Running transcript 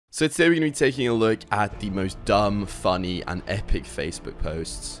So today we're going to be taking a look at the most dumb, funny, and epic Facebook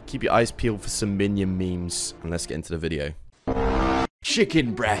posts. Keep your eyes peeled for some minion memes, and let's get into the video.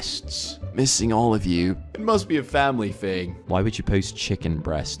 Chicken breasts. Missing all of you. It must be a family thing. Why would you post chicken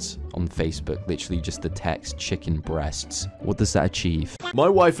breasts on Facebook? Literally just the text chicken breasts. What does that achieve? My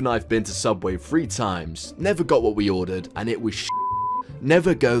wife and I have been to Subway 3 times. Never got what we ordered, and it was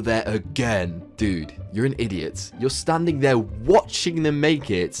Never go there again. Dude, you're an idiot. You're standing there watching them make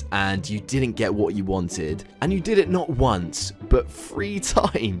it, and you didn't get what you wanted. And you did it not once, but 3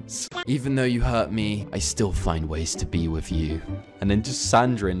 times. Even though you hurt me, I still find ways to be with you. And then just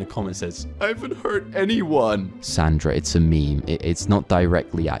Sandra in the comments says, I haven't hurt anyone. Sandra, it's a meme. It's not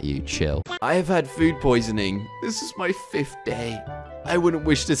directly at you. Chill. I have had food poisoning. This is my 5th day. I wouldn't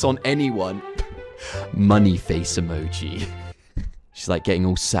wish this on anyone. Money face emoji. She's like getting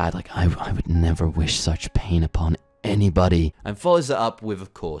all sad, like, I would never wish such pain upon anybody. And follows it up with,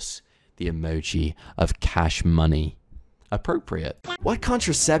 of course, the emoji of cash money. Appropriate. What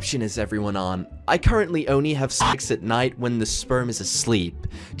contraception is everyone on? I currently only have sex at night when the sperm is asleep.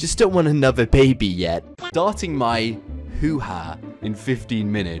 Just don't want another baby yet. Starting my hoo-ha in 15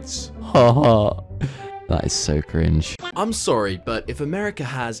 minutes. Haha. That is so cringe. I'm sorry, but if America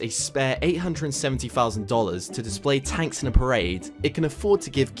has a spare $870,000 to display tanks in a parade, it can afford to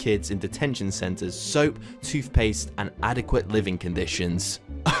give kids in detention centers soap, toothpaste, and adequate living conditions.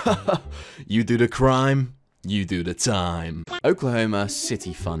 You do the crime, you do the time. Oklahoma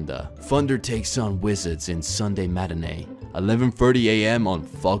City Thunder. Thunder takes on Wizards in Sunday matinee, 11:30 a.m. on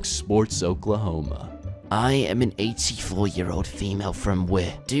Fox Sports Oklahoma. I am an 84-year-old female from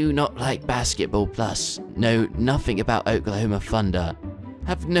Where. Do not like Basketball Plus. Know nothing about Oklahoma Thunder.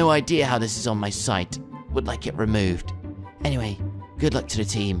 Have no idea how this is on my site. Would like it removed. Anyway, good luck to the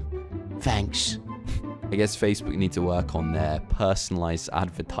team. Thanks. I guess Facebook need to work on their personalized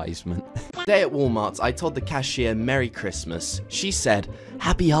advertisement. Today at Walmart, I told the cashier Merry Christmas. She said,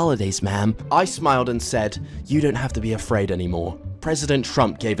 Happy Holidays, ma'am. I smiled and said, You don't have to be afraid anymore. President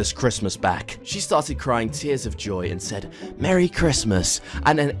Trump gave us Christmas back. She started crying tears of joy and said, Merry Christmas,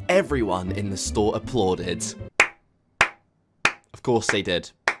 and then everyone in the store applauded. Of course they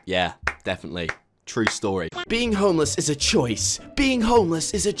did. Yeah, definitely. True story. Being homeless is a choice. Being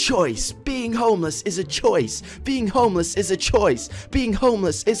homeless is a choice. Being homeless is a choice. Being homeless is a choice. Being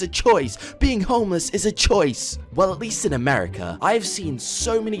homeless is a choice. Being homeless is a choice. Well, at least in America, I've seen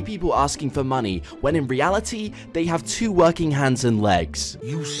so many people asking for money when in reality, they have 2 working hands and legs.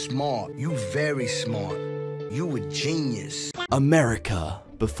 You smart. You very smart. You a genius. America,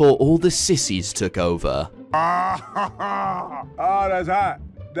 before all the sissies took over. Oh, that's hot.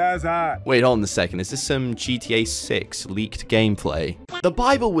 That's hot. Wait, hold on a second. Is this some GTA 6 leaked gameplay? The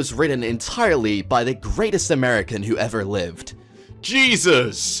Bible was written entirely by the greatest American who ever lived.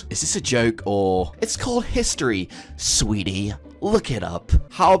 Jesus! Is this a joke or... It's called history, sweetie. Look it up.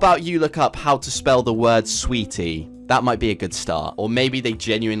 How about you look up how to spell the word sweetie? That might be a good start. Or maybe they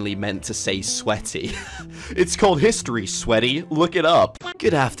genuinely meant to say sweaty. It's called history, sweaty. Look it up.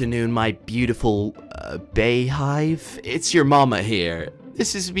 Good afternoon, my beautiful bayhive. It's your mama here.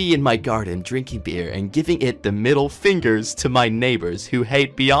 This is me in my garden drinking beer and giving it the middle fingers to my neighbors who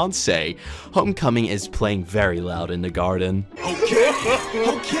hate Beyonce. Homecoming is playing very loud in the garden. Okay.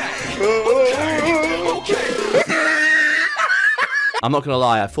 I'm not gonna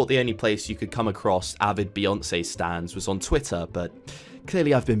lie, I thought the only place you could come across avid Beyonce stans was on Twitter, but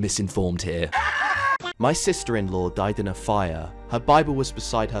clearly I've been misinformed here. My sister-in-law died in a fire. Her Bible was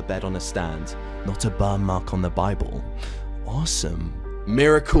beside her bed on a stand. Not a burn mark on the Bible. Awesome.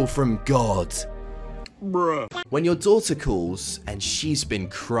 Miracle from God. Bruh. When your daughter calls and she's been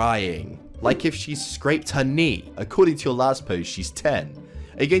crying, like if she's scraped her knee. According to your last post, she's 10.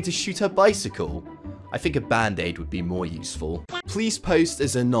 Are you going to shoot her bicycle? I think a band-aid would be more useful. Please post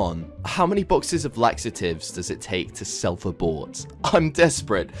as anon. How many boxes of laxatives does it take to self-abort? I'm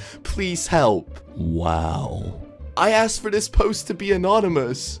desperate. Please help. Wow. I asked for this post to be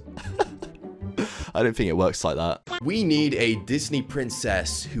anonymous. I don't think it works like that. We need a Disney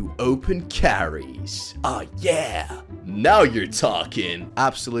princess who open carries. Ah, yeah. Now you're talking.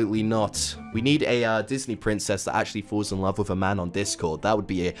 Absolutely not. We need a Disney princess that actually falls in love with a man on Discord. That would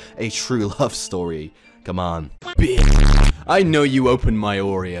be a true love story. Come on. Bitch. I know you opened my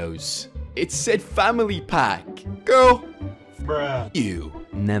Oreos. It said family pack. Girl. Bruh. You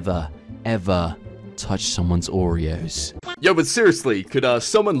never, ever touch someone's Oreos. Yo, but seriously, could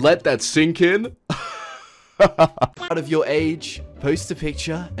someone let that sink in? Out of your age, post a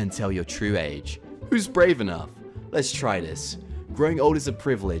picture and tell your true age. Who's brave enough? Let's try this. Growing old is a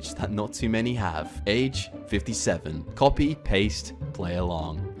privilege that not too many have. Age, 57. Copy, paste, play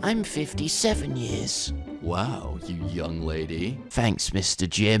along. I'm 57 years. Wow, you young lady. Thanks, Mr.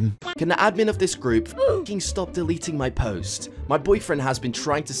 Jim. Can the admin of this group f***ing stop deleting my post? My boyfriend has been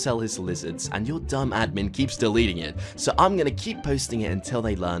trying to sell his lizards, and your dumb admin keeps deleting it, so I'm gonna keep posting it until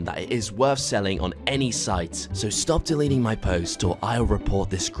they learn that it is worth selling on any site. So stop deleting my post, or I'll report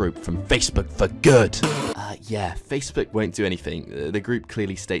this group from Facebook for good. Yeah, Facebook won't do anything. The group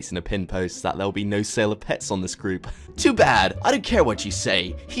clearly states in a pinned post that there'll be no sale of pets on this group. Too bad. I don't care what you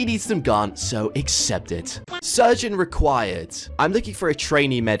say. He needs them gone, so accept it. Surgeon required. I'm looking for a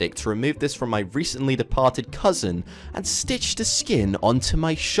trainee medic to remove this from my recently departed cousin and stitch the skin onto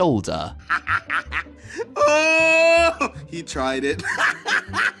my shoulder. Oh, he tried it.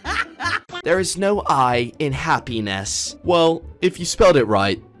 There is no I in happiness. Well, if you spelled it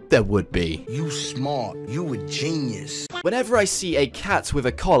right, there would be. You smart. You a genius. Whenever I see a cat with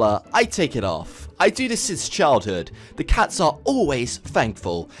a collar, I take it off. I do this since childhood. The cats are always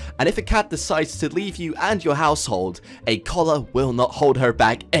thankful. And if a cat decides to leave you and your household, a collar will not hold her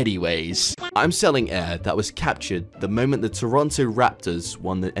back anyways. I'm selling air that was captured the moment the Toronto Raptors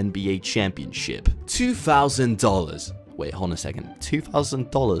won the NBA championship. $2,000. Wait, hold on a second.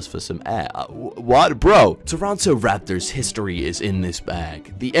 $2,000 for some air? What? Bro, Toronto Raptors history is in this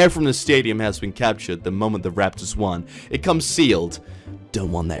bag. The air from the stadium has been captured the moment the Raptors won. It comes sealed.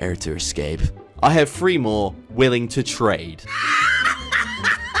 Don't want the air to escape. I have 3 more willing to trade.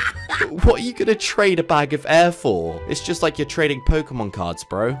 What are you gonna trade a bag of air for? It's just like you're trading Pokemon cards,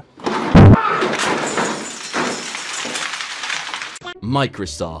 bro.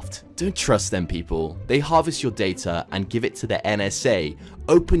 Microsoft. Don't trust them people. They harvest your data and give it to the NSA.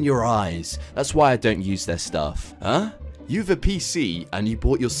 Open your eyes. That's why I don't use their stuff. Huh? You have a PC and you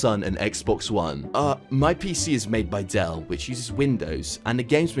bought your son an Xbox One. My PC is made by Dell, which uses Windows, and the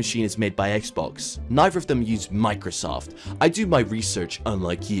games machine is made by Xbox. Neither of them use Microsoft. I do my research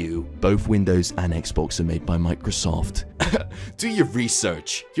unlike you. Both Windows and Xbox are made by Microsoft. Do your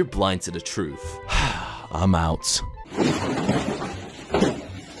research. You're blind to the truth. I'm out.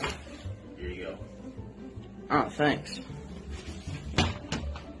 Oh, thanks.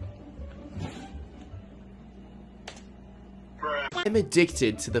 I'm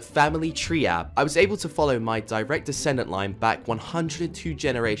addicted to the Family Tree app. I was able to follow my direct descendant line back 102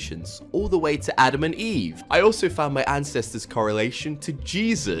 generations, all the way to Adam and Eve. I also found my ancestors' correlation to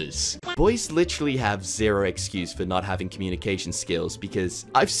Jesus. Boys literally have zero excuse for not having communication skills because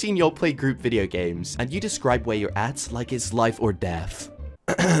I've seen y'all play group video games and you describe where you're at like it's life or death.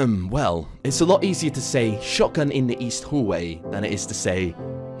 Well, it's a lot easier to say shotgun in the East hallway than it is to say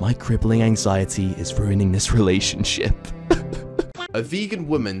my crippling anxiety is ruining this relationship. A vegan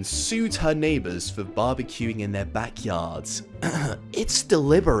woman sued her neighbors for barbecuing in their backyards. It's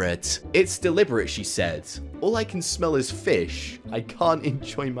deliberate. It's deliberate, she said. All I can smell is fish. I can't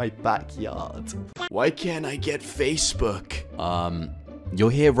enjoy my backyard. Why can't I get Facebook?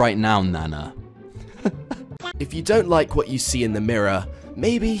 You're here right now, Nana. If you don't like what you see in the mirror,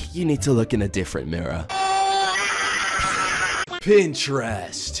 maybe you need to look in a different mirror.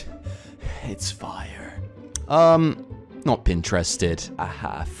 Pinterest. It's fire. Not Pinterested.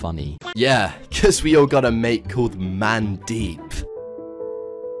 Aha, funny. Yeah, cause we all got a mate called Mandeep.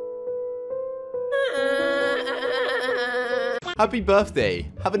 Happy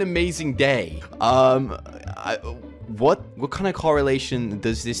birthday. Have an amazing day. What kind of correlation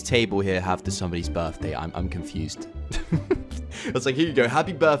does this table here have to somebody's birthday? I'm confused. It's like, here you go.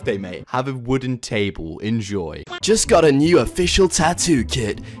 Happy birthday, mate. Have a wooden table. Enjoy. Just got a new official tattoo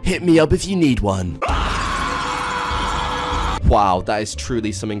kit. Hit me up if you need one. Wow, that is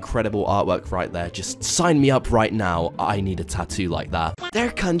truly some incredible artwork right there. Just sign me up right now. I need a tattoo like that.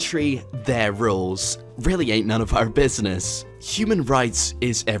 Their country, their rules. Really ain't none of our business. Human rights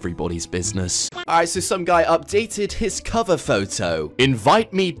is everybody's business. Alright, so some guy updated his cover photo.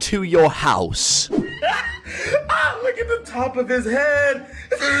 Invite me to your house. Look at the top of his head.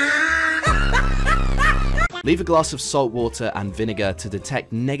 Leave a glass of salt water and vinegar to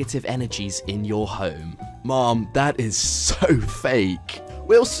detect negative energies in your home. Mom, that is so fake.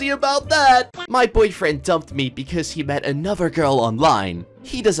 We'll see about that. My boyfriend dumped me because he met another girl online.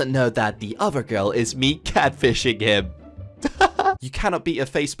 He doesn't know that the other girl is me catfishing him. You cannot beat a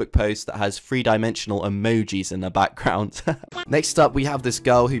Facebook post that has 3-dimensional emojis in the background. Next up, we have this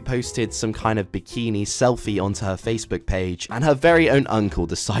girl who posted some kind of bikini selfie onto her Facebook page, and her very own uncle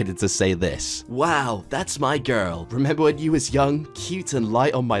decided to say this. Wow, that's my girl. Remember when you was young, cute and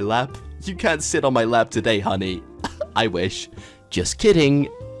light on my lap? You can't sit on my lap today, honey. I wish. Just kidding.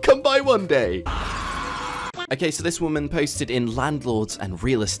 Come by one day. Okay, so this woman posted in landlords and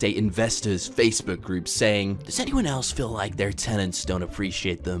real estate investors Facebook group saying, does anyone else feel like their tenants don't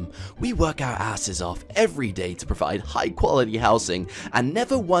appreciate them? We work our asses off every day to provide high quality housing, and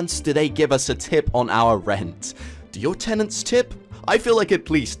never once do they give us a tip on our rent. Do your tenants tip? I feel like at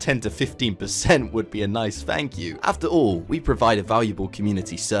least 10 to 15% would be a nice thank you. After all, we provide a valuable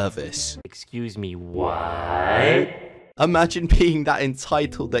community service. Excuse me, what? Imagine being that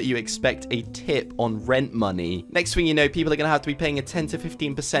entitled that you expect a tip on rent money. Next thing you know, people are going to have to be paying a 10 to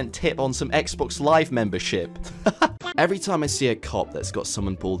 15% tip on some Xbox Live membership. Every time I see a cop that's got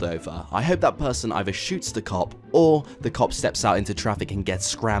someone pulled over, I hope that person either shoots the cop or the cop steps out into traffic and gets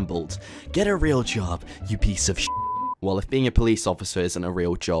scrambled. Get a real job, you piece of shit. Well, if being a police officer isn't a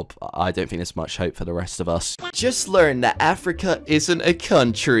real job, I don't think there's much hope for the rest of us. Just learned that Africa isn't a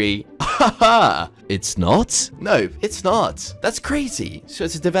country. Haha! It's not? No, it's not. That's crazy. So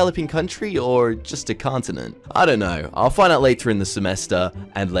it's a developing country or just a continent? I don't know. I'll find out later in the semester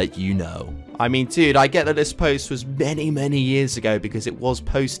and let you know. I mean, dude, I get that this post was many years ago because it was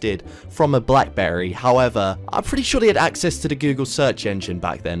posted from a BlackBerry. However, I'm pretty sure they had access to the Google search engine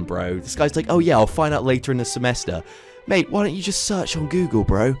back then, bro. This guy's like, oh yeah, I'll find out later in the semester. Mate, why don't you just search on Google,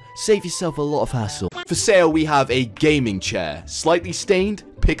 bro? Save yourself a lot of hassle. For sale, we have a gaming chair. Slightly stained,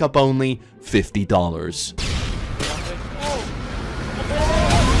 pickup only, $50.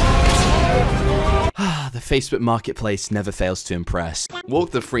 The Facebook Marketplace never fails to impress.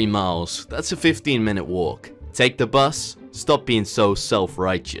 Walk the 3 miles. That's a 15-minute walk. Take the bus. Stop being so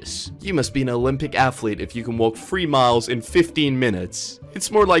self-righteous. You must be an Olympic athlete if you can walk 3 miles in 15 minutes.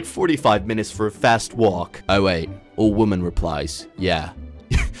 It's more like 45 minutes for a fast walk. Oh wait, all woman replies, yeah.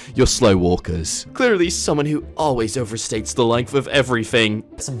 You're slow walkers. Clearly someone who always overstates the length of everything.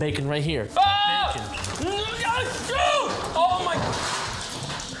 Some bacon right here. Oh my!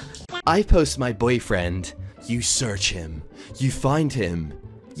 I post my boyfriend. You search him. You find him.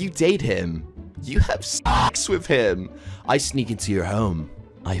 You date him. You have sex with him. I sneak into your home.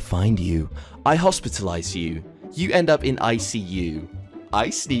 I find you. I hospitalize you. You end up in ICU. I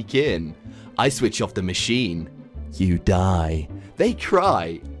sneak in. I switch off the machine. You die. They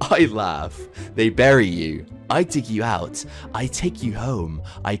cry. I laugh. They bury you. I dig you out. I take you home.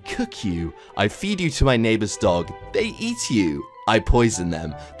 I cook you. I feed you to my neighbor's dog. They eat you. I poison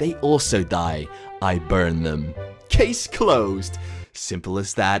them. They also die. I burn them. Case closed. Simple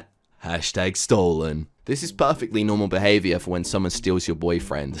as that. Hashtag stolen. This is perfectly normal behavior for when someone steals your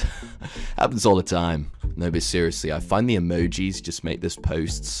boyfriend. Happens all the time. No, but seriously, I find the emojis just make this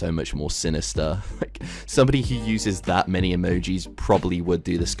post so much more sinister. Like, somebody who uses that many emojis probably would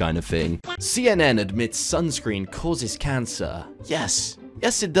do this kind of thing. CNN admits sunscreen causes cancer. Yes.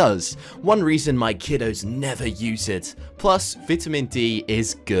 Yes, it does. One reason my kiddos never use it. Plus, vitamin D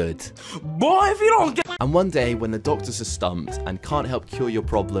is good. Boy, if you don't get... And one day, when the doctors are stumped and can't help cure your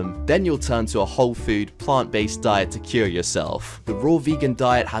problem, then you'll turn to a whole food, plant-based diet to cure yourself. The raw vegan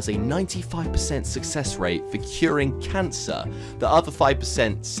diet has a 95% success rate for curing cancer. The other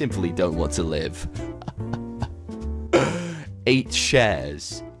 5% simply don't want to live. 8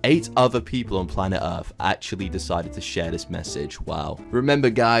 shares. 8 other people on planet Earth actually decided to share this message. Wow.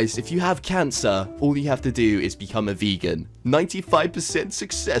 Remember guys, if you have cancer, all you have to do is become a vegan. 95%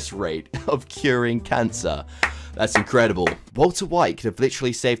 success rate of curing cancer. That's incredible. Walter White could have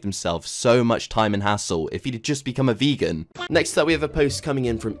literally saved himself so much time and hassle if he'd just become a vegan. Next up, we have a post coming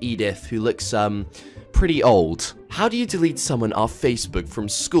in from Edith, who looks, pretty old. How do you delete someone off Facebook from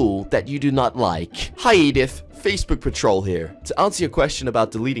school that you do not like? Hi Edith, Facebook Patrol here. To answer your question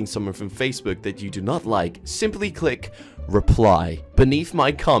about deleting someone from Facebook that you do not like, simply click reply. Beneath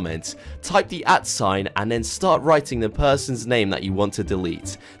my comment, type the @ sign and then start writing the person's name that you want to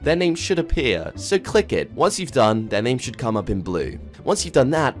delete. Their name should appear, so click it. Once you've done, their name should come up in blue. Once you've done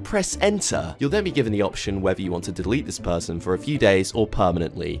that, press enter. You'll then be given the option whether you want to delete this person for a few days or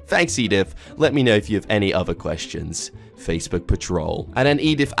permanently. Thanks Edith, let me know if you have any other questions. Facebook Patrol. And then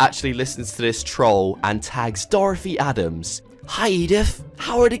Edith actually listens to this troll and tags Dorothy Adams. Hi Edith,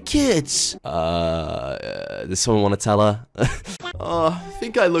 how are the kids? Does someone want to tell her? I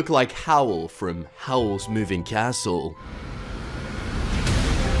think I look like Howl from Howl's Moving Castle.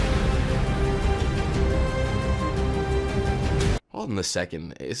 Hold on a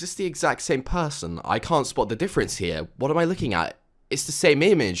second, is this the exact same person? I can't spot the difference here. What am I looking at? It's the same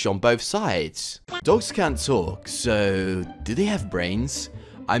image on both sides. Dogs can't talk, so do they have brains?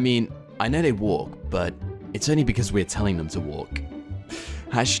 I mean, I know they walk, but it's only because we're telling them to walk.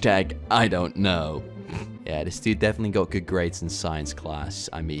 Hashtag I don't know. Yeah, this dude definitely got good grades in science class.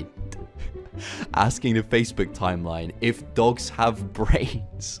 I mean, asking the Facebook timeline if dogs have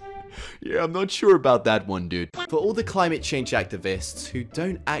brains. Yeah, I'm not sure about that one, dude. For all the climate change activists who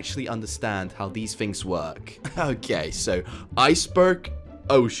don't actually understand how these things work. Okay, so iceberg,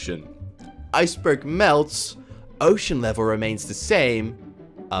 ocean. Iceberg melts, ocean level remains the same.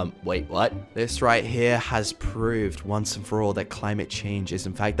 Wait, what? This right here has proved once and for all that climate change is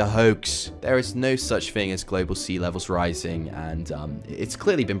in fact a hoax. There is no such thing as global sea levels rising, and it's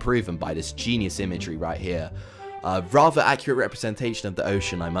clearly been proven by this genius imagery right here. Rather accurate representation of the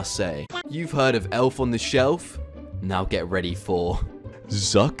ocean, I must say. You've heard of Elf on the Shelf? Now get ready for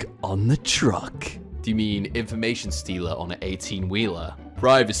Zuck on the truck. Do you mean information stealer on an 18-wheeler?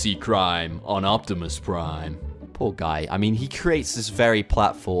 Privacy crime on Optimus Prime. Poor guy. I mean, he creates this very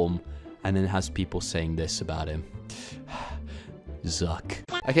platform and then has people saying this about him. Zuck.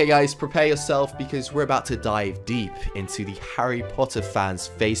 Okay guys, prepare yourself because we're about to dive deep into the Harry Potter fans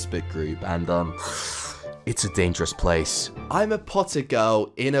Facebook group, and it's a dangerous place. I'm a Potter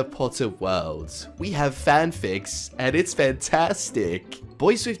girl in a Potter world. We have fanfics and it's fantastic.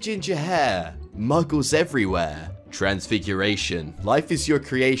 Boys with ginger hair, muggles everywhere, transfiguration, life is your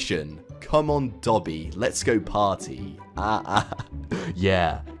creation. Come on Dobby, let's go party.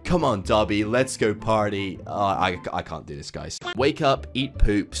 Yeah. Come on, Dobby, let's go party. I can't do this, guys. Wake up, eat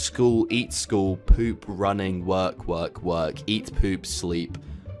poop, school, poop, running, work, eat poop, sleep.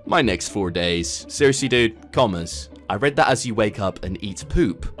 My next 4 days. Seriously, dude, commas. I read that as you wake up and eat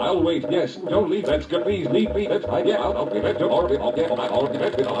poop. I'll wait, yes. Don't leave, that's good. Please leave me. That's right. Yeah, I'll be back to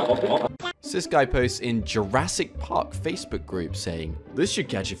So this guy posts in Jurassic Park Facebook group saying, this should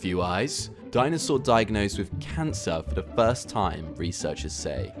catch a few eyes. Dinosaur diagnosed with cancer for the first time, researchers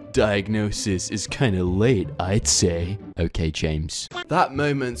say. Diagnosis is kinda late, I'd say. Okay, James. That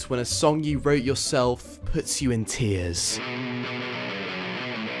moment when a song you wrote yourself puts you in tears.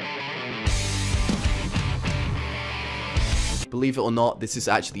 Believe it or not, this is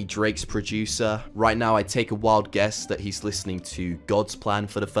actually Drake's producer. Right now, I take a wild guess that he's listening to God's Plan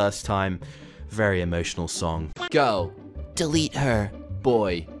for the first time. Very emotional song. Girl. Delete her.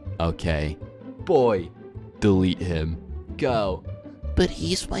 Boy. Okay. Boy. Delete him. Girl. But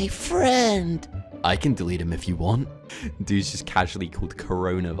he's my friend. I can delete him if you want. Dude's just casually called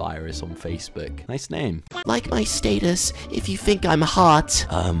Coronavirus on Facebook. Nice name. Like my status if you think I'm hot.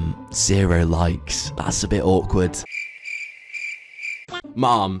 0 likes. That's a bit awkward.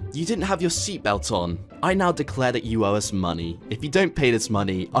 Mom, you didn't have your seatbelt on. I now declare that you owe us money. If you don't pay this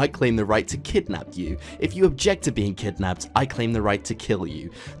money, I claim the right to kidnap you. If you object to being kidnapped, I claim the right to kill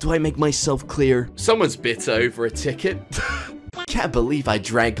you. Do I make myself clear? Someone's bitter over a ticket. Can't believe I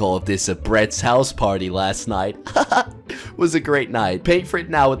drank all of this at Brett's house party last night. Was a great night. Pay for it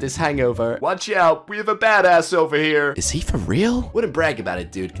now with this hangover. Watch out, we have a badass over here. Is he for real? Wouldn't brag about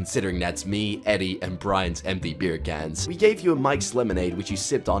it, dude, considering that's me, Eddie, and Brian's empty beer cans. We gave you a Mike's Lemonade, which you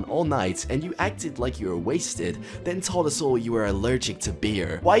sipped on all night, and you acted like you were wasted, then told us all you were allergic to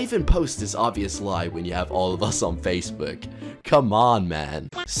beer. Why even post this obvious lie when you have all of us on Facebook? Come on, man.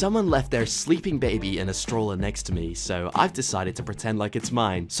 Someone left their sleeping baby in a stroller next to me, so I've decided to pretend like it's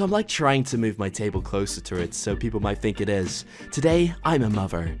mine. So I'm like trying to move my table closer to it so people might think it is. Today, I'm a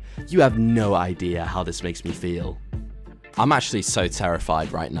mother. You have no idea how this makes me feel. I'm actually so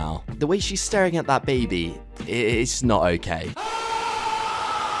terrified right now. The way she's staring at that baby, it's not okay.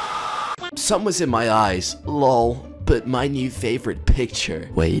 Sun was in my eyes, lol. But my new favorite picture.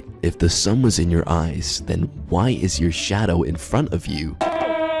 Wait, if the sun was in your eyes, then why is your shadow in front of you?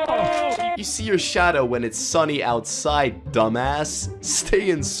 You see your shadow when it's sunny outside, dumbass.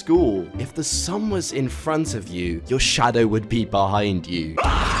 Stay in school. If the sun was in front of you, your shadow would be behind you.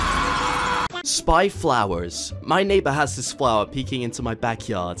 Spy flowers. My neighbor has this flower peeking into my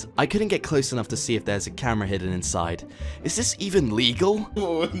backyard. I couldn't get close enough to see if there's a camera hidden inside. Is this even legal?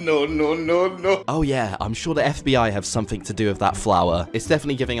 Oh, no. Oh yeah, I'm sure the FBI have something to do with that flower. It's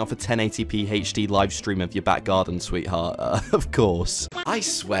definitely giving off a 1080p HD live stream of your back garden, sweetheart. Of course. I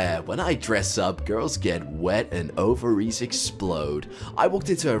swear, when I dress up, girls get wet and ovaries explode. I walked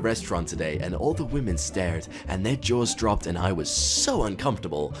into a restaurant today and all the women stared and their jaws dropped and I was so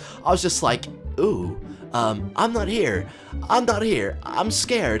uncomfortable. I was just like, ooh, I'm not here. I'm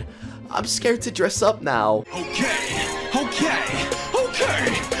scared. I'm scared to dress up now. Okay.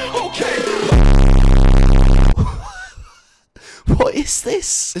 What is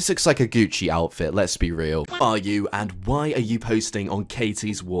this? This looks like a Gucci outfit, let's be real. Are you, and why are you posting on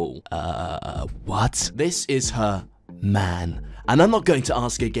Katie's wall? What? This is her man. And I'm not going to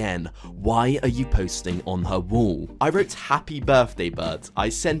ask again, why are you posting on her wall? I wrote happy birthday, Bert. I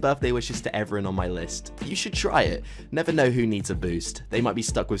send birthday wishes to everyone on my list. You should try it. Never know who needs a boost. They might be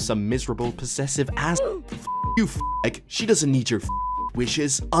stuck with some miserable, possessive ass. You f***. She doesn't need your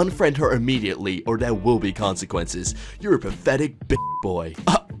wishes, unfriend her immediately or there will be consequences. You're a pathetic boy.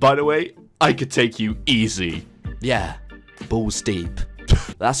 By the way, I could take you easy. Yeah, balls deep.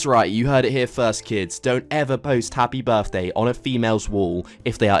 That's right, you heard it here first, kids. Don't ever post happy birthday on a female's wall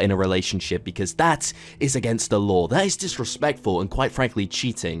if they are in a relationship, because that is against the law. That is disrespectful and quite frankly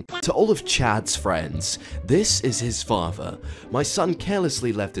cheating. To all of Chad's friends, this is his father. My son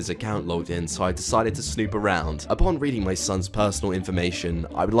carelessly left his account logged in, so I decided to snoop around. Upon reading my son's personal information,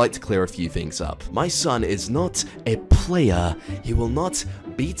 I would like to clear a few things up. My son is not a player. He will not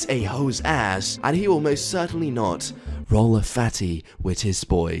beat a hoe's ass, and he will most certainly not roll a fatty with his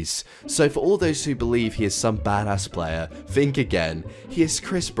boys. So for all those who believe he is some badass player, think again. He is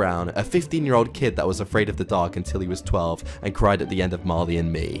Chris Brown, a 15-year-old kid that was afraid of the dark until he was 12 and cried at the end of Marley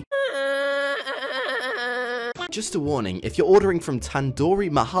and Me. Just a warning, if you're ordering from Tandoori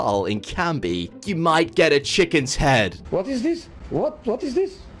Mahal in Canby, you might get a chicken's head. What is this? What is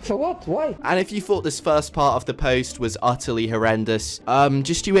this? For what? Why? And if you thought this first part of the post was utterly horrendous,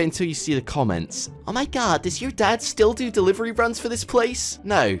 just you wait until you see the comments. Oh my god, does your dad still do delivery runs for this place?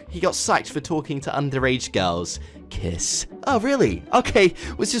 No, he got sacked for talking to underage girls. Kiss. Oh really? Okay,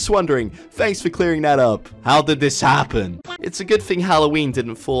 was just wondering. Thanks for clearing that up. How did this happen? It's a good thing Halloween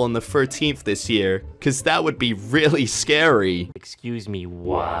didn't fall on the 13th this year, because that would be really scary. Excuse me,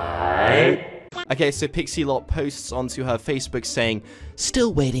 what? Okay, so Pixie Lot posts onto her Facebook saying,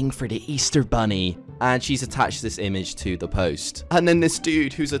 still waiting for the Easter Bunny. And she's attached this image to the post. And then this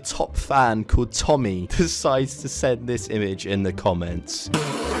dude who's a top fan called Tommy decides to send this image in the comments.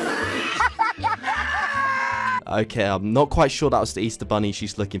 Okay, I'm not quite sure that was the Easter Bunny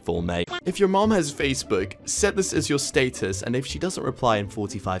she's looking for, mate. If your mom has Facebook, set this as your status, and if she doesn't reply in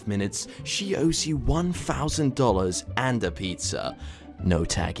 45 minutes, she owes you $1,000 and a pizza. No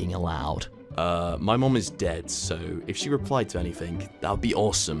tagging allowed. My mom is dead, so if she replied to anything, that would be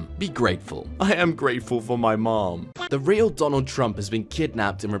awesome. Be grateful. I am grateful for my mom. The real Donald Trump has been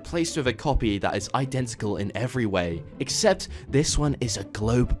kidnapped and replaced with a copy that is identical in every way, except this one is a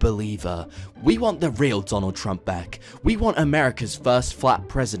Globe believer. We want the real Donald Trump back. We want America's first flat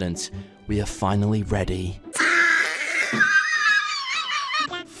president. We are finally ready.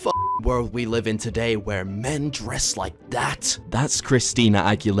 World we live in today where men dress like that. That's Christina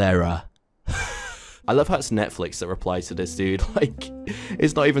Aguilera. I love how it's Netflix that replies to this dude. Like,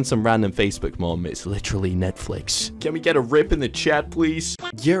 it's not even some random Facebook mom, it's literally Netflix. Can we get a rip in the chat, please?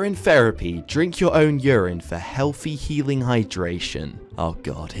 Urine therapy. Drink your own urine for healthy healing hydration. Oh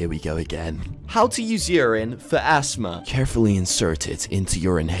god, here we go again. How to use urine for asthma. Carefully insert it into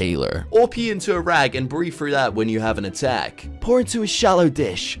your inhaler. Or pee into a rag and breathe through that when you have an attack. Pour into a shallow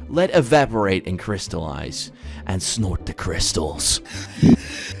dish, let evaporate and crystallize, and snort the crystals.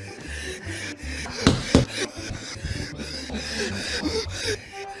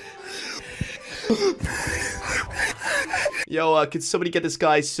 Yo, could somebody get this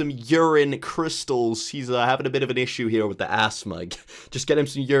guy some urine crystals? He's having a bit of an issue here with the asthma. Just get him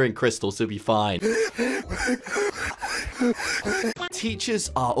some urine crystals, he'll be fine.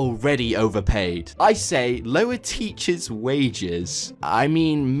 Teachers are already overpaid. I say, lower teachers' wages. I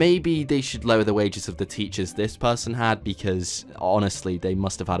mean, maybe they should lower the wages of the teachers this person had, because honestly, they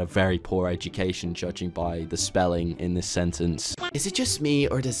must have had a very poor education, judging by the spelling in this sentence. Is it just me,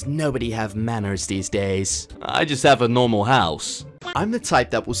 or does nobody have manners these days? I just have a normal house. I'm the type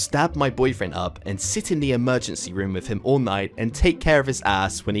that will stab my boyfriend up and sit in the emergency room with him all night and take care of his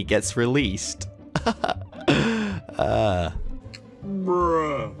ass when he gets released.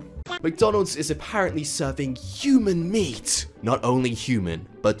 Bruh. McDonald's is apparently serving human meat. Not only human,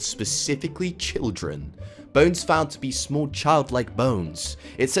 but specifically children. Bones found to be small childlike bones.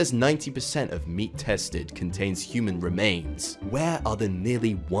 It says 90% of meat tested contains human remains. Where are the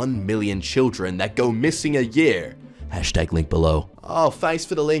nearly 1 million children that go missing a year? Hashtag link below. Oh, thanks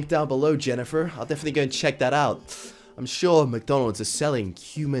for the link down below, Jennifer. I'll definitely go and check that out. I'm sure McDonald's is selling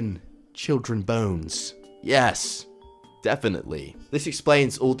human children bones. Yes. Definitely. This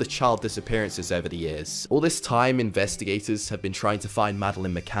explains all the child disappearances over the years. All this time, investigators have been trying to find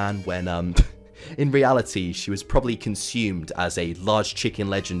Madeleine McCann when, in reality, she was probably consumed as a large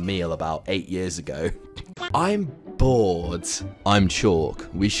chicken legend meal about 8 years ago. I'm bored. I'm Chalk.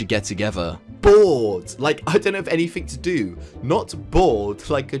 We should get together. Bored. Like, I don't have anything to do. Not bored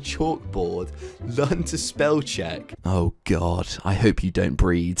like a chalkboard. Learn to spell check. Oh god, I hope you don't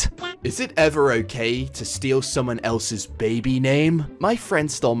breed. Is it ever okay to steal someone else's baby name? My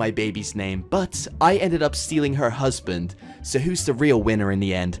friend stole my baby's name, but I ended up stealing her husband. So who's the real winner in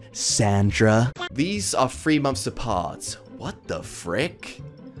the end? Sandra? These are 3 months apart. What the frick?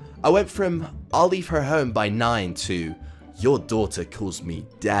 I went from I'll leave her home by 9 to Your daughter calls me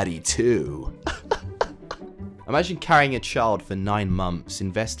daddy too. Imagine carrying a child for 9 months,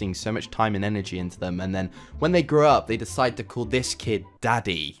 investing so much time and energy into them, and then when they grow up, they decide to call this kid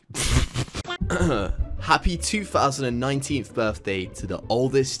daddy. Happy 2019th birthday to the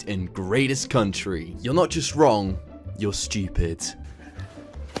oldest and greatest country. You're not just wrong, you're stupid.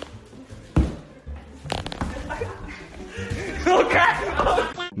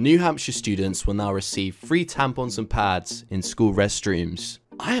 New Hampshire students will now receive free tampons and pads in school restrooms.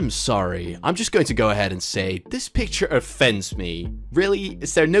 I am sorry, I'm just going to go ahead and say, this picture offends me. Really?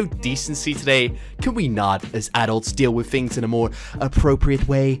 Is there no decency today? Can we not, as adults, deal with things in a more appropriate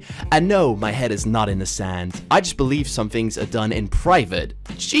way? And no, my head is not in the sand. I just believe some things are done in private.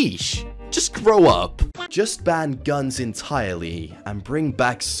 Sheesh. Just grow up. Just ban guns entirely and bring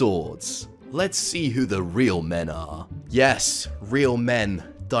back swords. Let's see who the real men are. Yes, real men.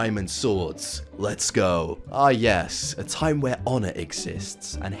 Diamond swords. Let's go. Ah yes, a time where honor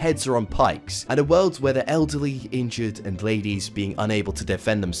exists, and heads are on pikes, and a world where the elderly, injured, and ladies being unable to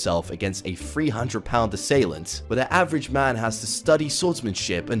defend themselves against a 300-pound assailant, where the average man has to study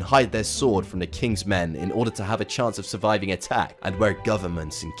swordsmanship and hide their sword from the king's men in order to have a chance of surviving attack, and where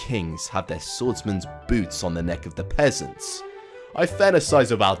governments and kings have their swordsman's boots on the neck of the peasants. I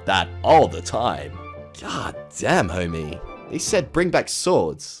fantasize about that all the time. God damn, homie. They said bring back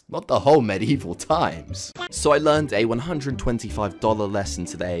swords, not the whole medieval times. So I learned a $125 lesson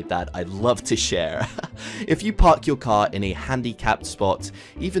today that I'd love to share. If you park your car in a handicapped spot,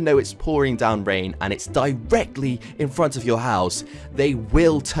 even though it's pouring down rain and it's directly in front of your house, they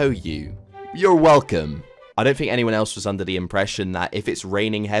will tow you. You're welcome. I don't think anyone else was under the impression that if it's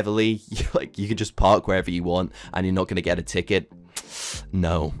raining heavily, you can just park wherever you want and you're not going to get a ticket.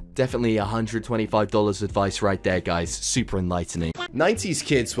 No, definitely $125 advice right there, guys. Super enlightening. 90s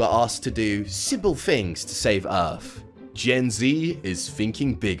kids were asked to do simple things to save Earth. Gen Z is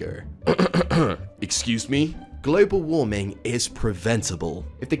thinking bigger. Excuse me? Global warming is preventable.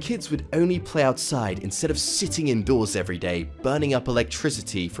 If the kids would only play outside instead of sitting indoors every day, burning up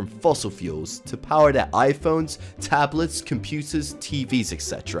electricity from fossil fuels to power their iPhones, tablets, computers, TVs,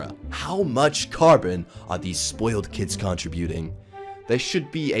 etc. How much carbon are these spoiled kids contributing? There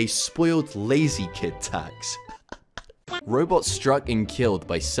should be a spoiled lazy kid tax. Robot struck and killed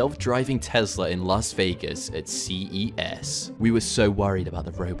by self-driving Tesla in Las Vegas at CES. We were so worried about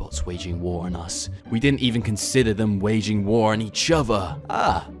the robots waging war on us. We didn't even consider them waging war on each other.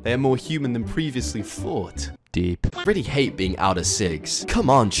 Ah, they're more human than previously thought. Deep. Really hate being out of SIGs. Come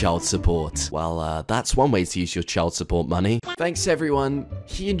on, child support. Well, that's one way to use your child support money. Thanks, everyone.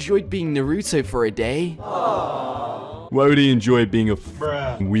 He enjoyed being Naruto for a day. Why would he enjoy being a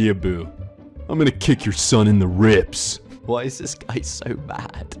weeaboo? I'm gonna kick your son in the ribs. Why is this guy so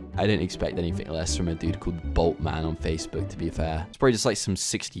mad? I didn't expect anything less from a dude called Boltman on Facebook, to be fair. It's probably just like some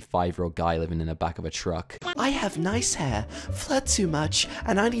 65-year-old guy living in the back of a truck. I have nice hair, flirt too much,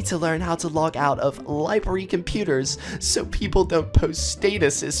 and I need to learn how to log out of library computers so people don't post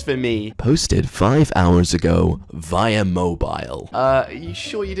statuses for me. Posted 5 hours ago via mobile. You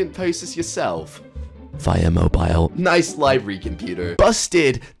sure you didn't post this yourself? Via mobile. Nice library computer.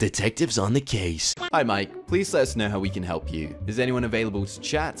 Busted! Detectives on the case. Hi, Mike. Please let us know how we can help you. Is anyone available to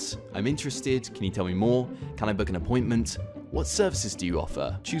chat? I'm interested. Can you tell me more? Can I book an appointment? What services do you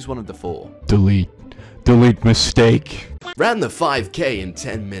offer? Choose one of the 4. Delete. Delete mistake. Ran the 5K in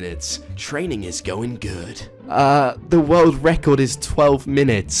 10 minutes. Training is going good. The world record is 12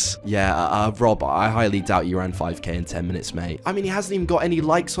 minutes. Yeah, Rob, I highly doubt you ran 5K in 10 minutes, mate. I mean, he hasn't even got any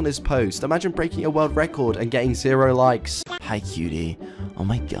likes on his post. Imagine breaking a world record and getting 0 likes. Hi, cutie. Oh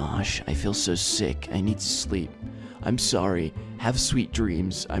my gosh, I feel so sick. I need to sleep. I'm sorry. Have sweet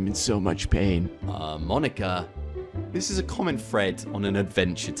dreams. I'm in so much pain. Monica. This is a comment thread on an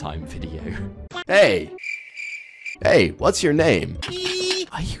Adventure Time video. Hey. Hey, what's your name?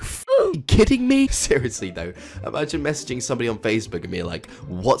 Are you kidding me? Seriously though, imagine messaging somebody on Facebook and being like,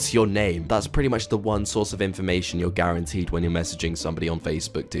 what's your name? That's pretty much the one source of information you're guaranteed when you're messaging somebody on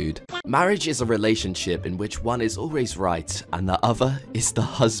Facebook, dude. Marriage is a relationship in which one is always right and the other is the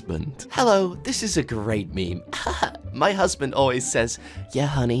husband. Hello, this is a great meme. My husband always says, yeah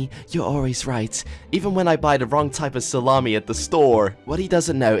honey, you're always right, even when I buy the wrong type of salami at the store. What he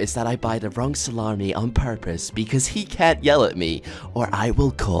doesn't know is that I buy the wrong salami on purpose because he can't yell at me or I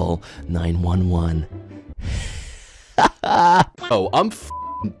will call 911. Oh, I'm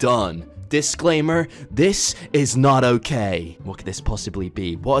done. Disclaimer, this is not okay. What could this possibly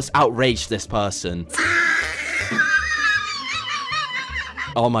be? What has outraged this person?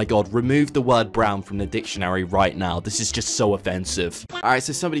 Oh my god, remove the word brown from the dictionary right now. This is just so offensive. Alright,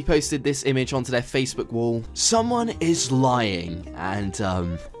 so somebody posted this image onto their Facebook wall. Someone is lying, and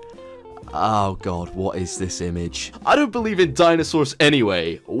oh god, what is this image? I don't believe in dinosaurs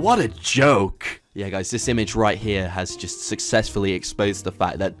anyway. What a joke. Yeah, guys, this image right here has just successfully exposed the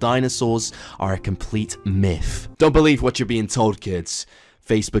fact that dinosaurs are a complete myth. Don't believe what you're being told, kids.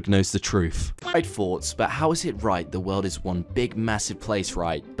 Facebook knows the truth. Right thoughts, but how is it right the world is one big massive place,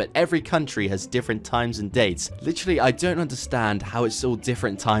 right? But every country has different times and dates. Literally, I don't understand how it's all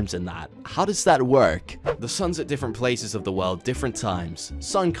different times in that. How does that work? The sun's at different places of the world, different times.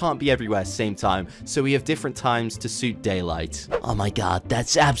 Sun can't be everywhere same time, so we have different times to suit daylight. Oh my god,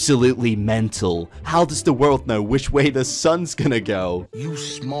 that's absolutely mental. How does the world know which way the sun's gonna go? You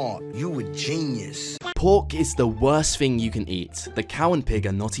smart. You a genius. Pork is the worst thing you can eat. The cow and pig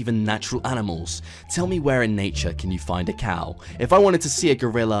are not even natural animals. Tell me where in nature can you find a cow? If I wanted to see a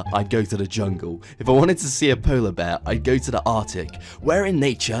gorilla, I'd go to the jungle. If I wanted to see a polar bear, I'd go to the Arctic. Where in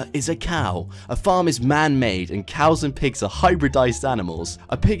nature is a cow? A farm is man-made and cows and pigs are hybridized animals.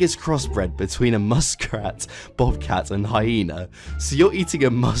 A pig is crossbred between a muskrat, bobcat and hyena. So you're eating a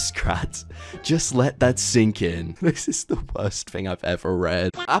muskrat? Just let that sink in. This is the worst thing I've ever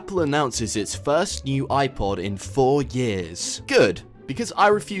read. Apple announces its first new iPod in 4 years. Good. Because I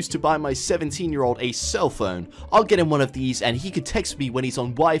refuse to buy my 17-year-old a cell phone. I'll get him one of these and he can text me when he's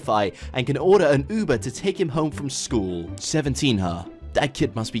on Wi-Fi and can order an Uber to take him home from school. 17, huh? That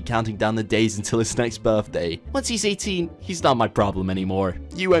kid must be counting down the days until his next birthday. Once he's 18, he's not my problem anymore.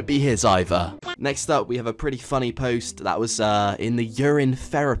 You won't be his either. Next up, we have a pretty funny post that was in the urine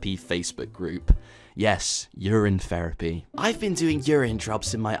therapy Facebook group. Yes, urine therapy. I've been doing urine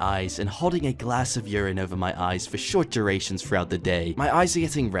drops in my eyes and holding a glass of urine over my eyes for short durations throughout the day. My eyes are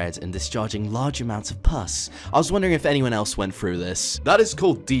getting red and discharging large amounts of pus. I was wondering if anyone else went through this. That is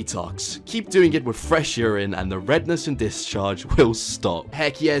called detox. Keep doing it with fresh urine and the redness and discharge will stop.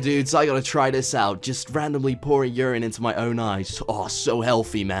 Heck yeah, dudes, I gotta try this out. Just randomly pouring urine into my own eyes. Oh, so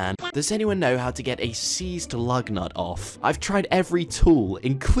healthy, man. Does anyone know how to get a seized lug nut off? I've tried every tool,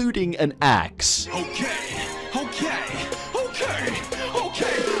 including an axe.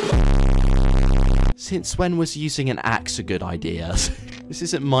 Since when was using an axe a good idea? This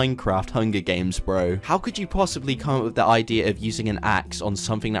isn't Minecraft Hunger Games, bro. How could you possibly come up with the idea of using an axe on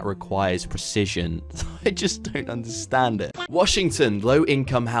something that requires precision? I just don't understand it. Washington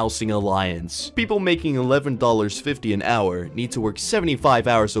Low-Income Housing Alliance. People making $11.50 an hour need to work 75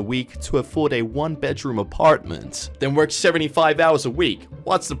 hours a week to afford a one-bedroom apartment. Then work 75 hours a week.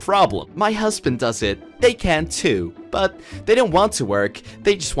 What's the problem? My husband does it. They can too. But they don't want to work,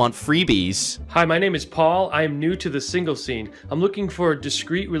 they just want freebies. Hi, my name is Paul. I am new to the single scene. I'm looking for a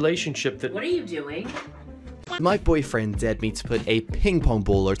discreet relationship that— What are you doing? My boyfriend dared me to put a ping pong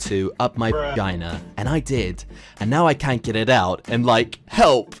ball or two up my vagina, and I did. And now I can't get it out, and like,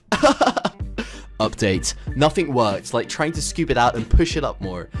 help! Update. Nothing worked, like trying to scoop it out and push it up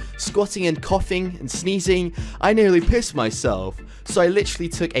more. Squatting and coughing and sneezing, I nearly pissed myself. So I literally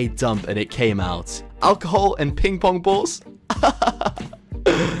took a dump and it came out. Alcohol and ping pong balls?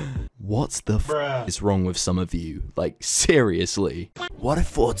 What the f is wrong with some of you? Like, seriously. What if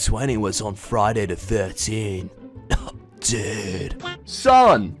 420 was on Friday the 13th? Dude.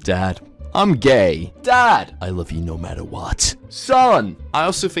 Son! Dad. I'm gay. Dad! I love you no matter what. Son! I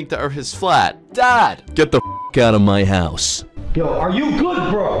also think the earth is flat. Dad! Get the f out of my house. Yo, are you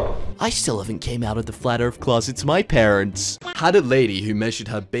good, bro? I still haven't came out of the flat earth closet to my parents. Had a lady who measured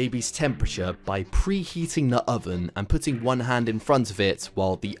her baby's temperature by preheating the oven and putting one hand in front of it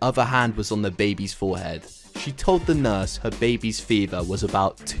while the other hand was on the baby's forehead. She told the nurse her baby's fever was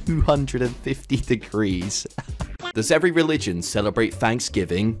about 250 degrees. Does every religion celebrate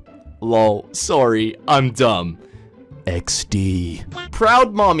Thanksgiving? Lol, sorry, I'm dumb. XD.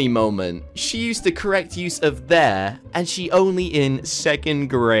 Proud mommy moment. She used the correct use of there, and she only in 2nd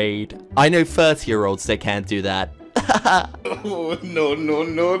grade. I know 30-year-olds that can't do that. Oh,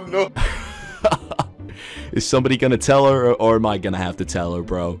 no. Is somebody gonna tell her, or am I gonna have to tell her,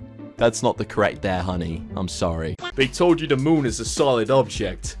 bro? That's not the correct there, honey. I'm sorry. They told you the moon is a solid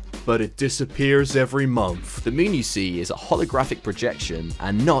object, but it disappears every month. The moon you see is a holographic projection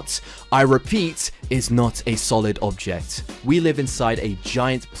and not, I repeat, is not a solid object. We live inside a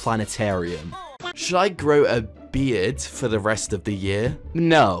giant planetarium. Should I grow a beard for the rest of the year?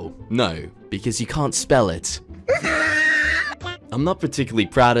 No, because you can't spell it. I'm not particularly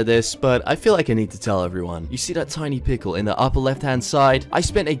proud of this, but I feel like I need to tell everyone. You see that tiny pickle in the upper left-hand side? I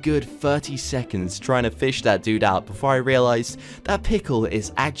spent a good 30 seconds trying to fish that dude out before I realized that pickle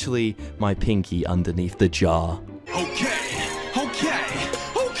is actually my pinky underneath the jar. Okay.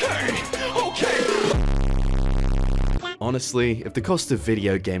 Honestly, if the cost of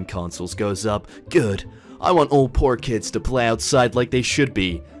video game consoles goes up, good. I want all poor kids to play outside like they should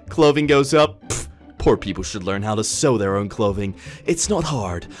be. Clothing goes up, pfft, poor people should learn how to sew their own clothing. It's not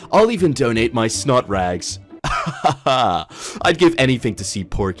hard. I'll even donate my snot rags. I'd give anything to see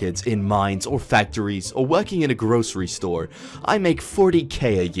poor kids in mines or factories or working in a grocery store. I make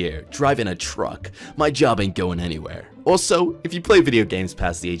 40K a year, driving a truck. My job ain't going anywhere. Also, if you play video games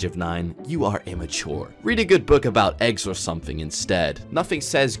past the age of 9, you are immature. Read a good book about eggs or something instead. Nothing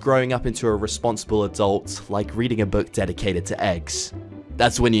says growing up into a responsible adult like reading a book dedicated to eggs.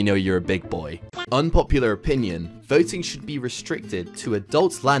 That's when you know you're a big boy. Unpopular opinion, voting should be restricted to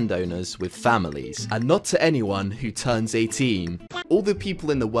adult landowners with families, and not to anyone who turns 18. All the people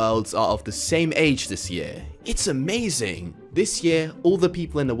in the world are of the same age this year. It's amazing! This year, all the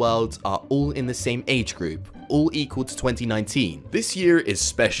people in the world are all in the same age group, all equal to 2019. This year is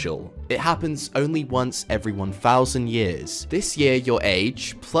special. It happens only once every 1,000 years. This year, your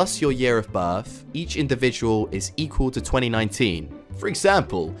age, plus your year of birth, each individual is equal to 2019. For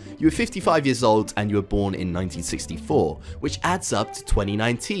example, you were 55 years old and you were born in 1964, which adds up to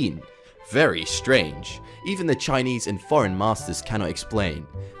 2019. Very strange. Even the Chinese and foreign masters cannot explain.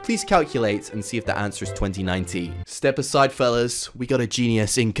 Please calculate and see if the answer is 2019. Step aside, fellas, we got a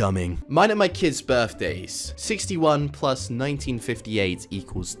genius incoming. Mine are my kids' birthdays. 61 plus 1958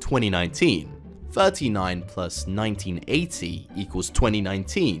 equals 2019. 39 plus 1980 equals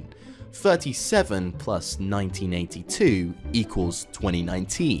 2019. 37 plus 1982 equals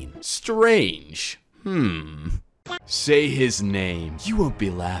 2019. Strange. Say his name. You won't be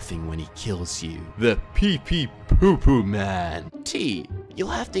laughing when he kills you. The Pee-Pee Poo-Poo Man. T, you'll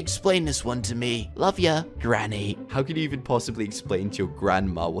have to explain this one to me. Love ya, Granny. How could you even possibly explain to your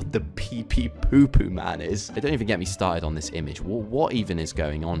grandma what the Pee-Pee Poo-Poo Man is? Don't even get me started on this image. What even is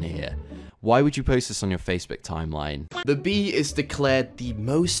going on here? Why would you post this on your Facebook timeline? The bee is declared the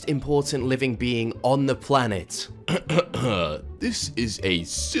most important living being on the planet. This is a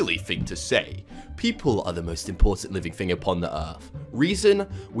silly thing to say. People are the most important living thing upon the earth. Reason?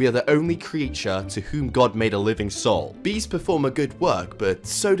 We are the only creature to whom God made a living soul. Bees perform a good work, but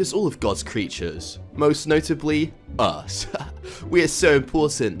so does all of God's creatures. Most notably, us. We are so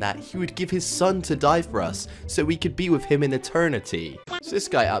important that he would give his son to die for us so we could be with him in eternity. So this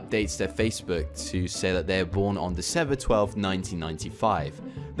guy updates their Facebook to say that they were born on December 12, 1995.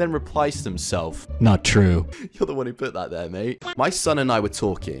 Then replies to himself, "Not true." You're the one who put that there, mate. My son and I were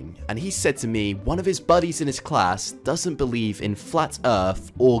talking, and he said to me one of his buddies in his class doesn't believe in flat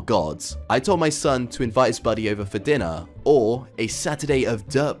earth or gods. I told my son to invite his buddy over for dinner, or a Saturday of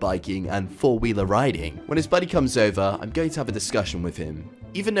dirt biking and four-wheeler riding. When his buddy comes over, I'm going to have a discussion with him.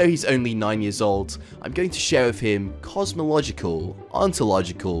 Even though he's only 9 years old, I'm going to share with him cosmological,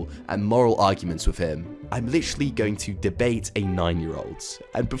 ontological, and moral arguments with him. I'm literally going to debate a 9-year-old.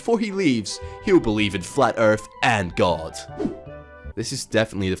 And before he leaves, he'll believe in flat earth and God. This is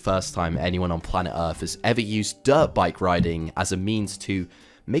definitely the first time anyone on planet Earth has ever used dirt bike riding as a means to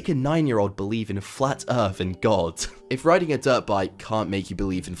make a 9-year-old believe in flat earth and God. If riding a dirt bike can't make you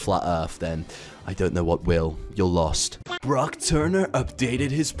believe in flat earth, then I don't know what will. You're lost. Brock Turner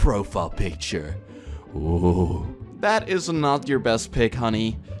updated his profile picture. Ooh. That is not your best pick,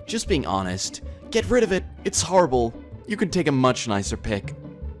 honey. Just being honest. Get rid of it. It's horrible. You can take a much nicer pick.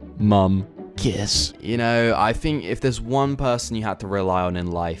 Mum. Kiss. You know, I think if there's one person you had to rely on in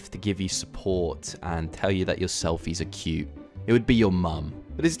life to give you support and tell you that your selfies are cute, it would be your mum.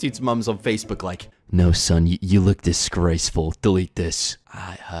 But this dude's mum's on Facebook like, "No, son, you look disgraceful. Delete this."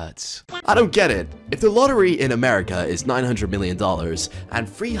 It hurts. I don't get it. If the lottery in America is $900 million and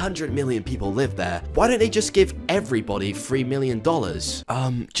 300 million people live there, why don't they just give everybody $3 million?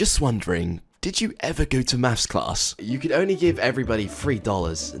 Just wondering, did you ever go to maths class? You could only give everybody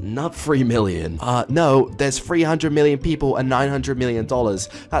 $3, not 3 million. No, there's 300 million people and $900 million.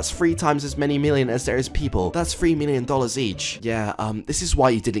 That's 3 times as many million as there is people. That's $3 million each. Yeah, this is why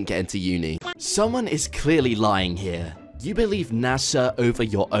you didn't get into uni. Someone is clearly lying here. You believe NASA over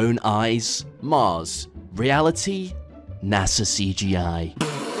your own eyes? Mars. Reality? NASA CGI.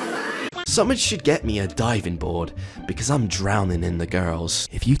 Someone should get me a diving board, because I'm drowning in the girls.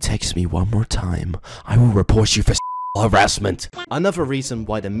 If you text me one more time, I will report you for harassment. Another reason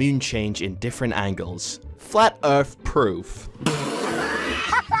why the moon changed in different angles. Flat Earth proof.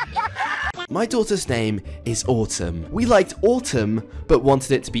 My daughter's name is Autumn. We liked Autumn, but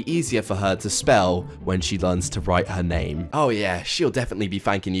wanted it to be easier for her to spell when she learns to write her name. Oh yeah, she'll definitely be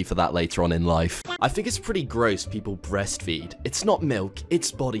thanking you for that later on in life. I think it's pretty gross people breastfeed. It's not milk, it's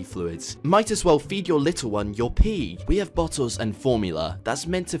body fluids. Might as well feed your little one your pee. We have bottles and formula that's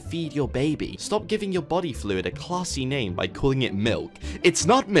meant to feed your baby. Stop giving your body fluid a classy name by calling it milk. It's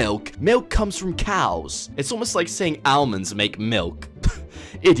not milk. Milk comes from cows. It's almost like saying almonds make milk.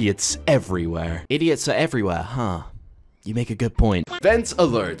 Idiots everywhere. Idiots are everywhere, huh? You make a good point. Vent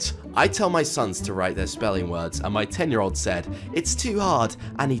alert. I tell my sons to write their spelling words, and my 10-year-old said, it's too hard,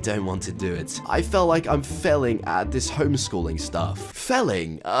 and he don't want to do it. I felt like I'm failing at this homeschooling stuff.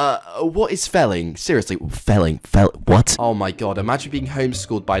 Failing? What is failing? Seriously, what? Oh my god, imagine being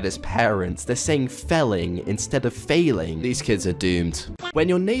homeschooled by this parents. They're saying failing instead of failing. These kids are doomed. When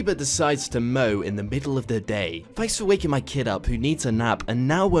your neighbor decides to mow in the middle of the day. Thanks for waking my kid up who needs a nap and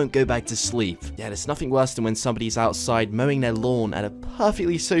now won't go back to sleep. Yeah, there's nothing worse than when somebody's outside mowing their lawn at a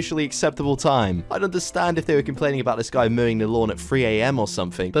perfectly socially acceptable time. I'd understand if they were complaining about this guy mowing the lawn at 3 AM or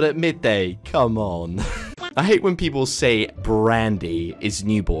something, but at midday, come on. I hate when people say Brandy is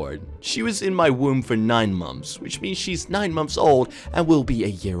newborn. She was in my womb for 9 months, which means she's 9 months old and will be a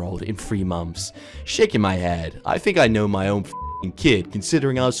year old in 3 months. Shaking my head. I think I know my own kid,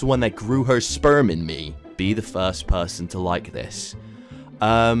 considering I was the one that grew her sperm in me. Be the first person to like this.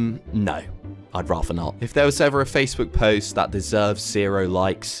 No. I'd rather not. If there was ever a Facebook post that deserves 0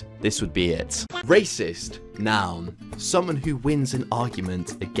 likes, this would be it. Racist. Noun. Someone who wins an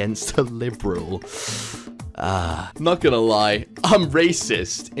argument against a liberal. Not gonna lie, I'm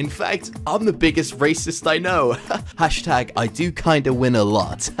racist. In fact, I'm the biggest racist I know. Hashtag I do kinda win a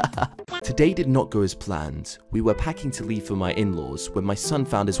lot. Today did not go as planned. We were packing to leave for my in-laws when my son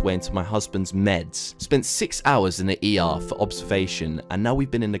found his way into my husband's meds. Spent 6 hours in the ER for observation, and now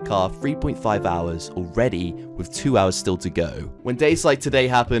we've been in the car 3.5 hours already with 2 hours still to go. When days like today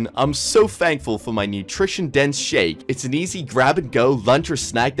happen, I'm so thankful for my nutrition-dense shake. It's an easy grab-and-go lunch or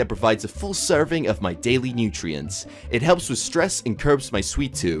snack that provides a full serving of my daily nutrients. It helps with stress and curbs my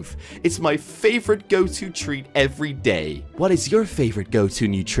sweet tooth. It's my favorite go-to treat every day. What is your favorite go-to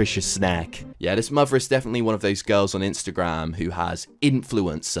nutritious snack? Yeah, this mother is definitely one of those girls on Instagram who has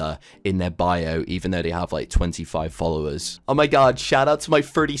influencer in their bio, even though they have like 25 followers. Oh my god, shout out to my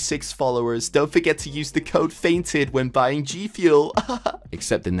 36 followers. Don't forget to use the code FAINTED when buying G Fuel.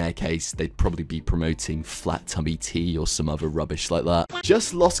 Except in their case, they'd probably be promoting flat tummy tea or some other rubbish like that.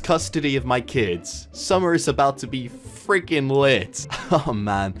 Just lost custody of my kids. Summer is about to be freaking lit. Oh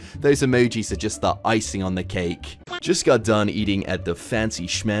man, those emojis are just the icing on the cake. Just got done eating at the fancy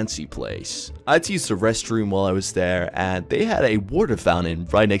schmancy place. I had to use the restroom while I was there, and they had a water fountain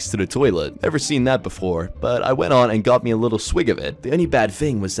right next to the toilet. Never seen that before, but I went on and got me a little swig of it. The only bad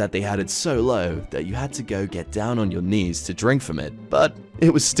thing was that they had it so low that you had to go get down on your knees to drink from it, but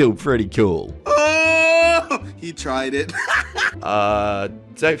it was still pretty cool. Oh, he tried it.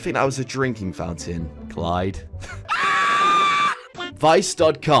 Don't think that was a drinking fountain, Clyde.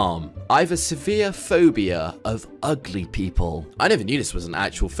 Vice.com. I have a severe phobia of ugly people. I never knew this was an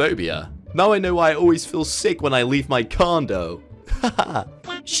actual phobia. Now I know why I always feel sick when I leave my condo.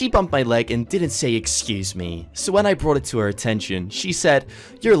 She bumped my leg and didn't say excuse me. So when I brought it to her attention, she said,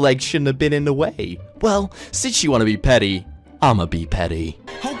 your leg shouldn't have been in the way. Well, since you want to be petty, I'ma be petty.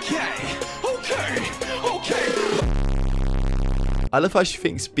 Okay. I love how she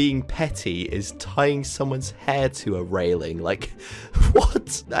thinks being petty is tying someone's hair to a railing. Like,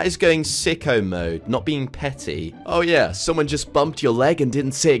 what? That is going sicko mode, not being petty. Oh yeah, someone just bumped your leg and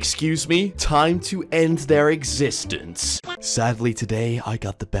didn't say excuse me? Time to end their existence. Sadly today, I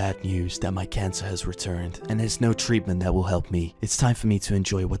got the bad news that my cancer has returned, and there's no treatment that will help me. It's time for me to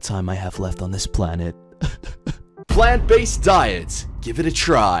enjoy what time I have left on this planet. Plant-based diet. Give it a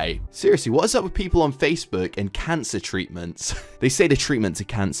try. Seriously, what is up with people on Facebook and cancer treatments? They say the treatment to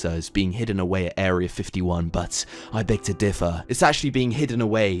cancer is being hidden away at Area 51, but I beg to differ. It's actually being hidden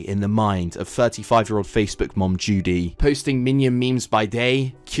away in the mind of 35-year-old Facebook mom Judy, posting minion memes by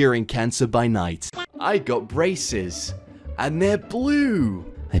day, curing cancer by night. I got braces, and they're blue.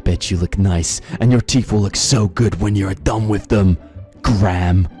 I bet you look nice, and your teeth will look so good when you're done with them.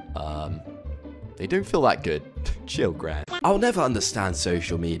 Graham. They don't feel that good. Chill, Grant. I'll never understand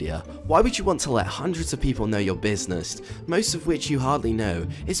social media. Why would you want to let hundreds of people know your business, most of which you hardly know?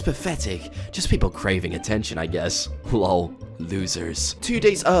 It's pathetic. Just people craving attention, I guess. Lol. Losers. 2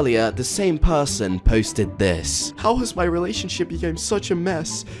 days earlier, the same person posted this. How has my relationship become such a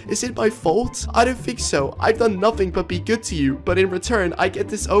mess? Is it my fault? I don't think so. I've done nothing but be good to you, but in return, I get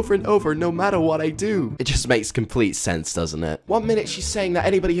this over and over no matter what I do. It just makes complete sense, doesn't it? 1 minute she's saying that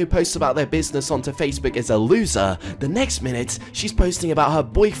anybody who posts about their business onto Facebook is a loser. The next minute, she's posting about her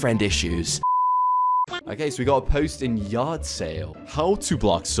boyfriend issues. Okay, so we got a post in Yard Sale. How to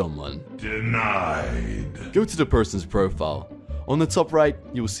block someone. Denied. Go to the person's profile. On the top right,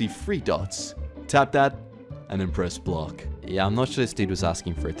 you will see 3 dots. Tap that, and then press block. Yeah, I'm not sure this dude was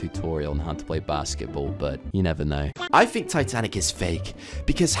asking for a tutorial on how to play basketball, but you never know. I think Titanic is fake,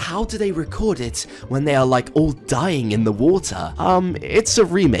 because how do they record it when they are like all dying in the water? It's a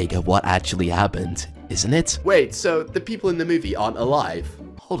remake of what actually happened, isn't it? Wait, so the people in the movie aren't alive?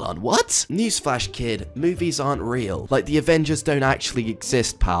 Hold on, what? Newsflash, kid. Movies aren't real. Like, the Avengers don't actually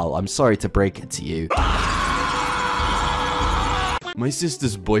exist, pal. I'm sorry to break it to you. My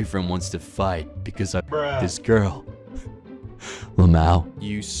sister's boyfriend wants to fight because I this girl. Lamau.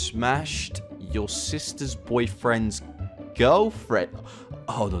 You smashed your sister's boyfriend's girlfriend?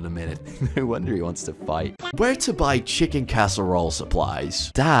 Hold on a minute. No wonder he wants to fight. Where to buy chicken casserole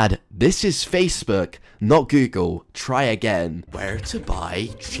supplies? Dad, this is Facebook, not Google. Try again. Where to buy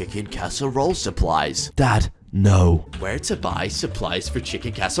chicken casserole supplies? Dad, no. Where to buy supplies for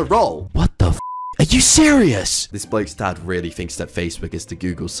chicken casserole? What the f? Are you serious? This bloke's dad really thinks that Facebook is the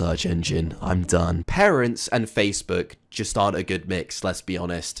Google search engine. I'm done. Parents and Facebook just aren't a good mix, let's be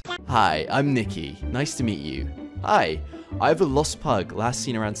honest. Hi, I'm Nikki. Nice to meet you. Hi, I have a lost pug last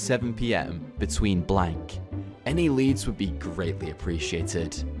seen around 7 PM between blank. Any leads would be greatly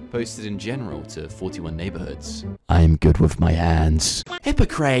appreciated. Posted in general to 41 neighborhoods. I'm good with my hands.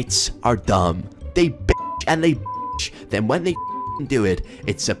 Hypocrites are dumb. They bitch and they bitch. Then when they do it,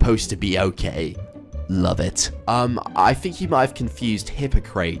 it's supposed to be okay. Love it. I think you might have confused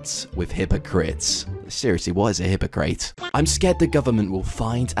hypocrites with hypocrites. Seriously, what is a hypocrite? I'm scared the government will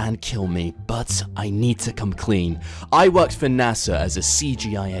find and kill me, but I need to come clean. I worked for NASA as a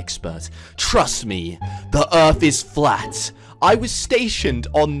CGI expert. Trust me, the Earth is flat. I was stationed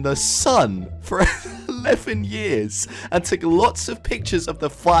on the sun for 11 years and took lots of pictures of the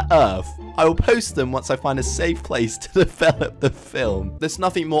flat Earth. I will post them once I find a safe place to develop the film. There's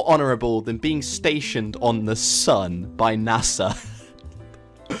nothing more honorable than being stationed on the sun by NASA.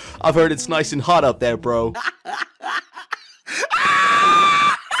 I've heard it's nice and hot up there, bro.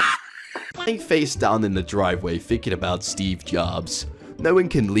 Lying face down in the driveway thinking about Steve Jobs. No one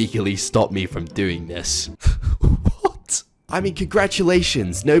can legally stop me from doing this. What? I mean,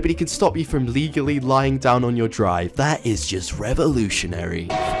 congratulations. Nobody can stop you from legally lying down on your drive. That is just revolutionary.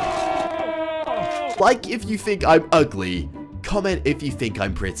 Like if you think I'm ugly. Comment if you think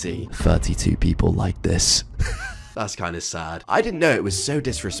I'm pretty. 32 people like this. That's kind of sad. I didn't know it was so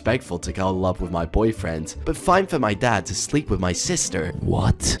disrespectful to cuddle up with my boyfriend, but fine for my dad to sleep with my sister.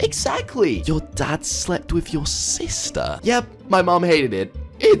 What? Exactly! Your dad slept with your sister? Yep, my mom hated it.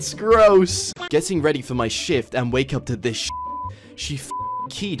 It's gross! Getting ready for my shift and wake up to this She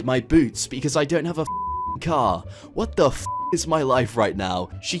keyed my boots because I don't have a car. What the is my life right now?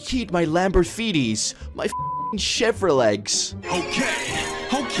 She keyed my Lamborghinis, my Chevrolets.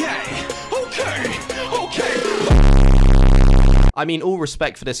 I mean, all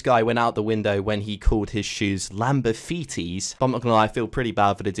respect for this guy went out the window when he called his shoes Lamborghinis. But I'm not gonna lie, I feel pretty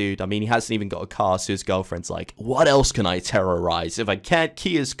bad for the dude. I mean, he hasn't even got a car, so his girlfriend's like, what else can I terrorize? If I can't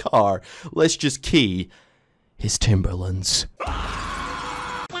key his car, let's just key his Timberlands.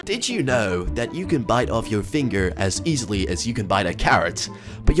 Did you know that you can bite off your finger as easily as you can bite a carrot?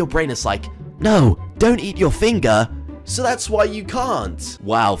 But your brain is like, no, don't eat your finger. So that's why you can't.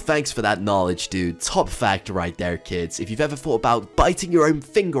 Wow, thanks for that knowledge, dude. Top fact right there, kids. If you've ever thought about biting your own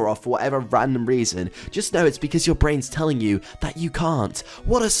finger off for whatever random reason, just know it's because your brain's telling you that you can't.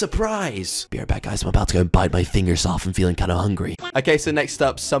 What a surprise. Be right back, guys. I'm about to go and bite my fingers off. I'm feeling kind of hungry. Okay, so next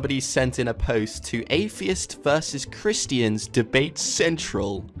up, somebody sent in a post to Atheist versus Christians Debate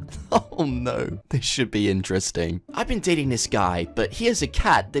Central. Oh no, this should be interesting. I've been dating this guy, but he has a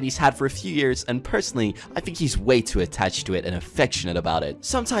cat that he's had for a few years, and personally, I think he's way too attached to it and affectionate about it.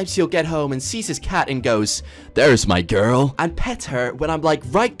 Sometimes he'll get home and sees his cat and goes, there's my girl, and pet her when I'm like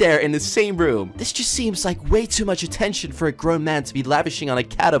right there in the same room. This just seems like way too much attention for a grown man to be lavishing on a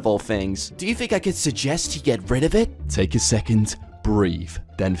cat of all things. Do you think I could suggest he get rid of it? Take a second, breathe,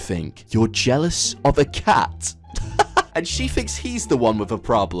 then think. You're jealous of a cat? and she thinks he's the one with a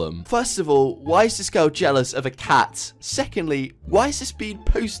problem. First of all, why is this girl jealous of a cat? Secondly, why is this being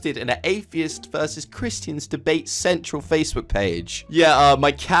posted in an Atheist versus Christians Debate Central Facebook page? Yeah,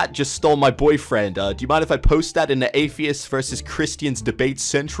 my cat just stole my boyfriend. Do you mind if I post that in the Atheist versus Christians Debate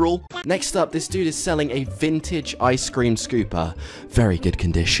Central? Next up, this dude is selling a vintage ice cream scooper. Very good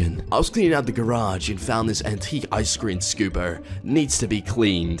condition. I was cleaning out the garage and found this antique ice cream scooper. Needs to be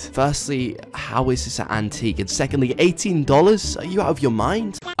cleaned. Firstly, how is this an antique? And secondly, $18? Are you out of your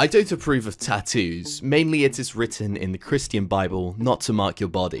mind? I don't approve of tattoos. Mainly it is written in the Christian Bible not to mark your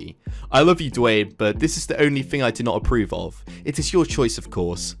body. I love you, Dwayne, but this is the only thing I do not approve of. It is your choice, of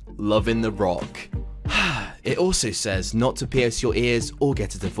course. Loving the Rock. It also says not to pierce your ears or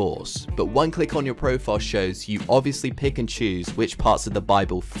get a divorce, but one click on your profile shows you obviously pick and choose which parts of the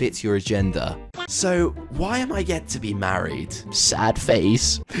Bible fit your agenda. So, why am I yet to be married? Sad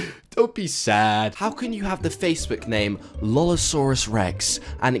face. Don't be sad. How can you have the Facebook name Lolosaurus Rex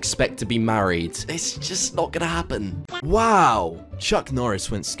and expect to be married? It's just not gonna happen. Wow! Chuck Norris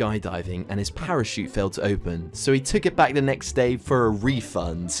went skydiving and his parachute failed to open, so he took it back the next day for a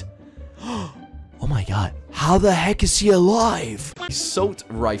refund. Oh my god, how the heck is he alive? Assault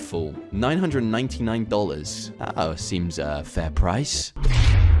rifle, $999. Oh, seems a fair price.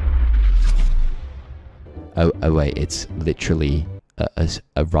 Oh wait, it's literally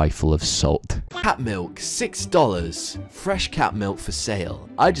a rifle of salt. Cat milk, $6. Fresh cat milk for sale.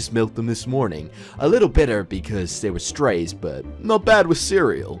 I just milked them this morning. A little bitter because they were strays, but not bad with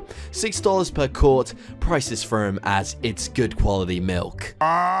cereal. $6 per quart. Price is firm as it's good quality milk.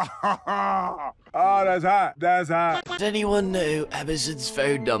 Oh, that's hot. That's hot. Does anyone know Emerson's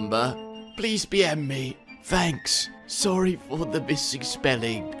phone number? Please PM me. Thanks. Sorry for the missing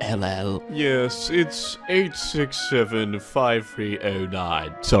spelling, LL. Yes, it's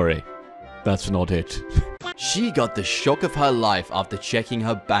 867-5309. Sorry, that's not it. She got the shock of her life after checking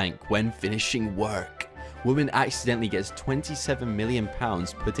her bank when finishing work. Woman accidentally gets £27 million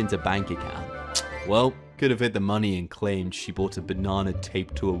put into bank account. Well, could have hid the money and claimed she bought a banana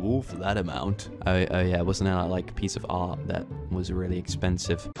taped to a wall for that amount. Oh yeah, wasn't that like a piece of art that was really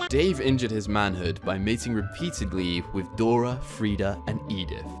expensive? Dave injured his manhood by mating repeatedly with Dora, Frida, and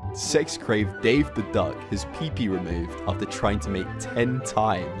Edith. Sex-craved Dave the Duck has pee-pee removed after trying to mate 10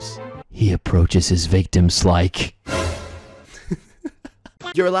 times. He approaches his victims like...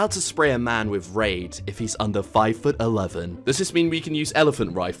 You're allowed to spray a man with Raid if he's under 5'11". Does this mean we can use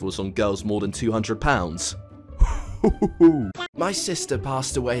elephant rifles on girls more than 200 pounds? My sister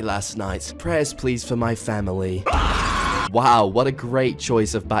passed away last night. Prayers please for my family. Wow, what a great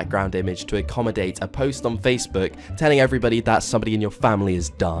choice of background image to accommodate a post on Facebook telling everybody that somebody in your family has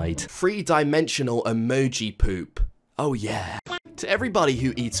died. 3-dimensional emoji poop. Oh yeah. To everybody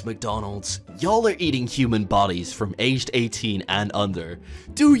who eats McDonald's, y'all are eating human bodies from aged 18 and under.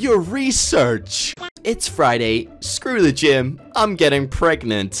 Do your research! It's Friday, screw the gym, I'm getting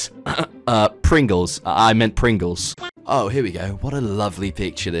pregnant. Pringles, I meant Pringles. Oh, here we go, what a lovely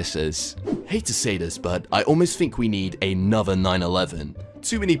picture this is. Hate to say this, but I almost think we need another 9/11.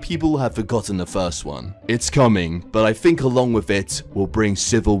 Too many people have forgotten the first one. It's coming, but I think along with it will bring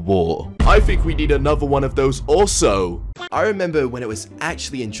civil war. I think we need another one of those also. I remember when it was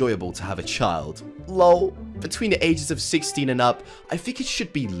actually enjoyable to have a child. Lol. Between the ages of 16 and up, I think it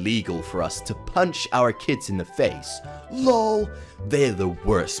should be legal for us to punch our kids in the face. Lol. They're the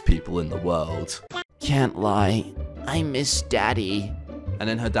worst people in the world. Can't lie, I miss Daddy. And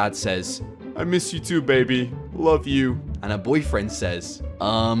then her dad says, I miss you too, baby. Love you. And her boyfriend says,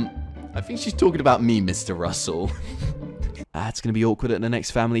 I think she's talking about me, Mr. Russell. That's gonna be awkward at the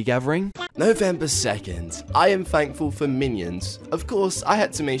next family gathering. November 2nd. I am thankful for Minions. Of course, I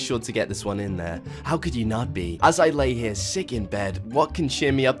had to make sure to get this one in there. How could you not be? As I lay here sick in bed, what can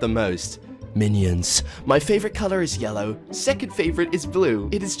cheer me up the most? Minions. My favorite color is yellow. Second favorite is blue.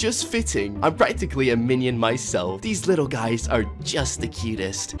 It is just fitting. I'm practically a minion myself. These little guys are just the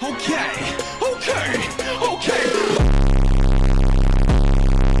cutest. Okay.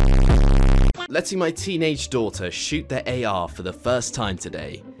 Letting my teenage daughter shoot their AR for the first time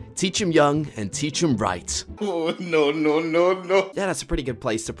today. Teach 'em young and teach 'em right. Oh, no. Yeah, that's a pretty good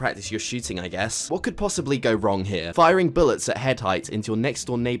place to practice your shooting, I guess. What could possibly go wrong here? Firing bullets at head height into your next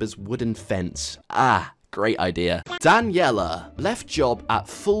door neighbor's wooden fence. Ah, great idea. Daniela left job at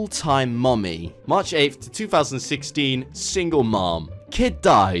full-time mommy. March 8th, 2016, single mom. Kid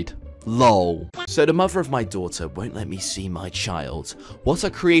died. Lol. So the mother of my daughter won't let me see my child. What are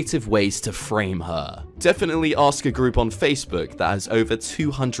creative ways to frame her? Definitely ask a group on Facebook that has over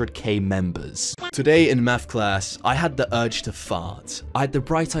 200k members. Today in math class, I had the urge to fart. I had the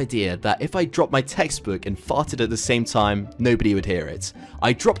bright idea that if I dropped my textbook and farted at the same time, nobody would hear it.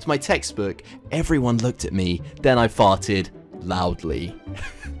 I dropped my textbook, everyone looked at me, then I farted loudly.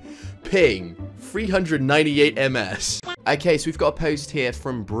 Ping. 398 ms. Okay, so we've got a post here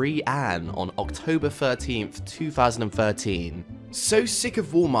from Brie Ann on October 13th, 2013. So sick of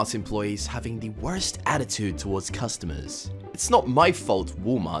Walmart employees having the worst attitude towards customers. It's not my fault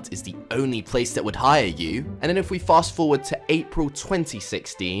Walmart is the only place that would hire you. And then if we fast forward to April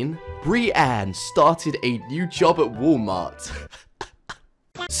 2016, Brie Ann started a new job at Walmart.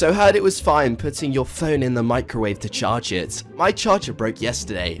 So heard it was fine putting your phone in the microwave to charge it. My charger broke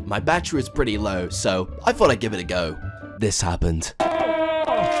yesterday. My battery was pretty low, so I thought I'd give it a go. This happened.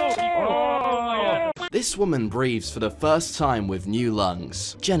 This woman breathes for the first time with new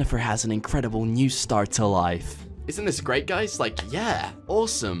lungs. Jennifer has an incredible new start to life. Isn't this great, guys? Like, yeah,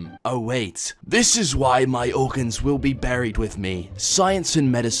 awesome. Oh wait, this is why my organs will be buried with me. Science and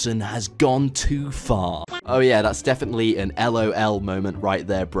medicine has gone too far. Oh yeah, that's definitely an LOL moment right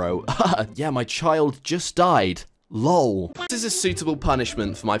there, bro. Yeah, my child just died. LOL. This is a suitable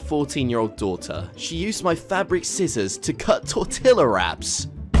punishment for my 14-year-old daughter. She used my fabric scissors to cut tortilla wraps.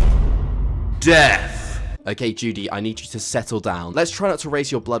 Death. Okay, Judy, I need you to settle down. Let's try not to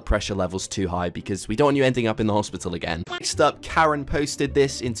raise your blood pressure levels too high because we don't want you ending up in the hospital again. Next up, Karen posted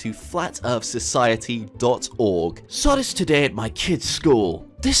this into flatearthsociety.org. Saw this today at my kid's school.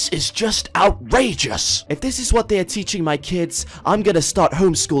 This is just outrageous. If this is what they are teaching my kids, I'm gonna start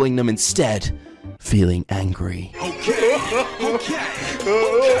homeschooling them instead. Feeling angry. Okay.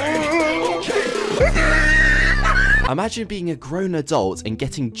 Imagine being a grown adult and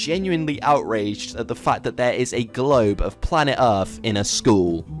getting genuinely outraged at the fact that there is a globe of planet Earth in a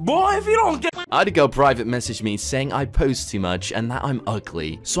school. Boy, if you don't get— I had a girl private message me saying I post too much and that I'm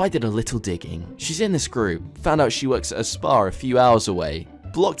ugly, so I did a little digging. She's in this group, found out she works at a spa a few hours away.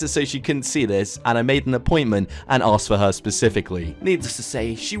 Blocked her so she couldn't see this, and I made an appointment and asked for her specifically. Needless to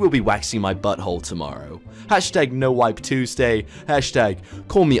say, she will be waxing my butthole tomorrow. Hashtag no wipe Tuesday. Hashtag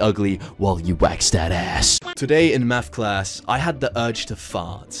call me ugly while you wax that ass. Today in math class, I had the urge to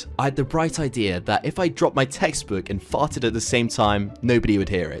fart. I had the bright idea that if I dropped my textbook and farted at the same time, nobody would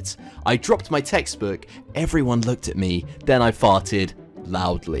hear it. I dropped my textbook, everyone looked at me, then I farted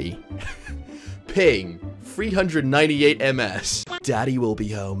loudly. Ping. 398 ms. Daddy will be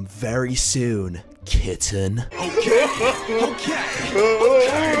home very soon, kitten. Okay.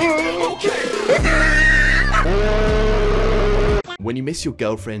 When you miss your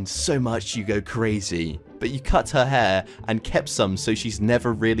girlfriend so much you go crazy, but you cut her hair and kept some so she's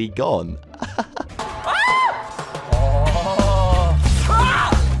never really gone.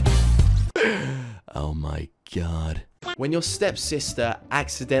 Oh my god. When your stepsister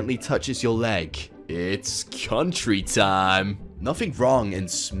accidentally touches your leg, it's country time. Nothing wrong in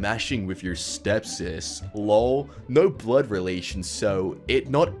smashing with your stepsis. Lol, no blood relation, so it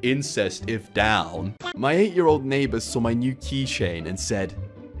not incest if down. My 8-year-old neighbor saw my new keychain and said,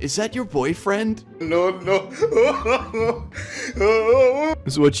 "Is that your boyfriend?" No.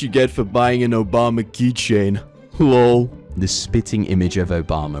 That's what you get for buying an Obama keychain. Lol. The spitting image of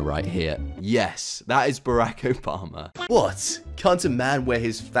Obama right here. Yes, that is Barack Obama. What? Can't a man wear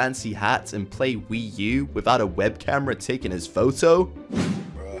his fancy hat and play Wii U without a web camera taking his photo?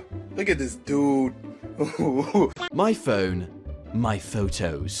 Bruh, look at this dude. My phone, my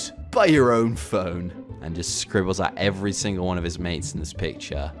photos. Buy your own phone. And just scribbles out every single one of his mates in this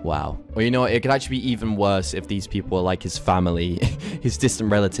picture. Wow. Or you know what, it could actually be even worse if these people are like his family, his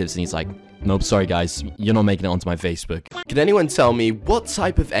distant relatives, and he's like, nope, sorry guys, you're not making it onto my Facebook. Can anyone tell me what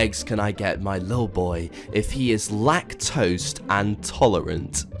type of eggs can I get my little boy if he is lactose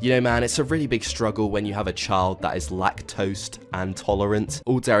intolerant? You know, man, it's a really big struggle when you have a child that is lactose intolerant.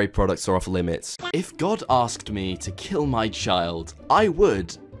 All dairy products are off limits. If God asked me to kill my child, I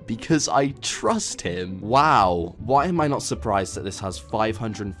would, because I trust him. Wow, why am I not surprised that this has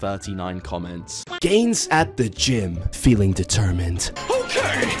 539 comments? Gains at the gym, feeling determined.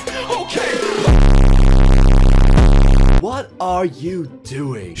 Okay. What are you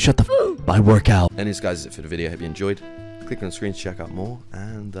doing? Shut the f***. I work out. Anyways, guys, that's it for the video. Hope you enjoyed. Click on the screen to check out more,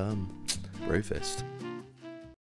 and Brofist.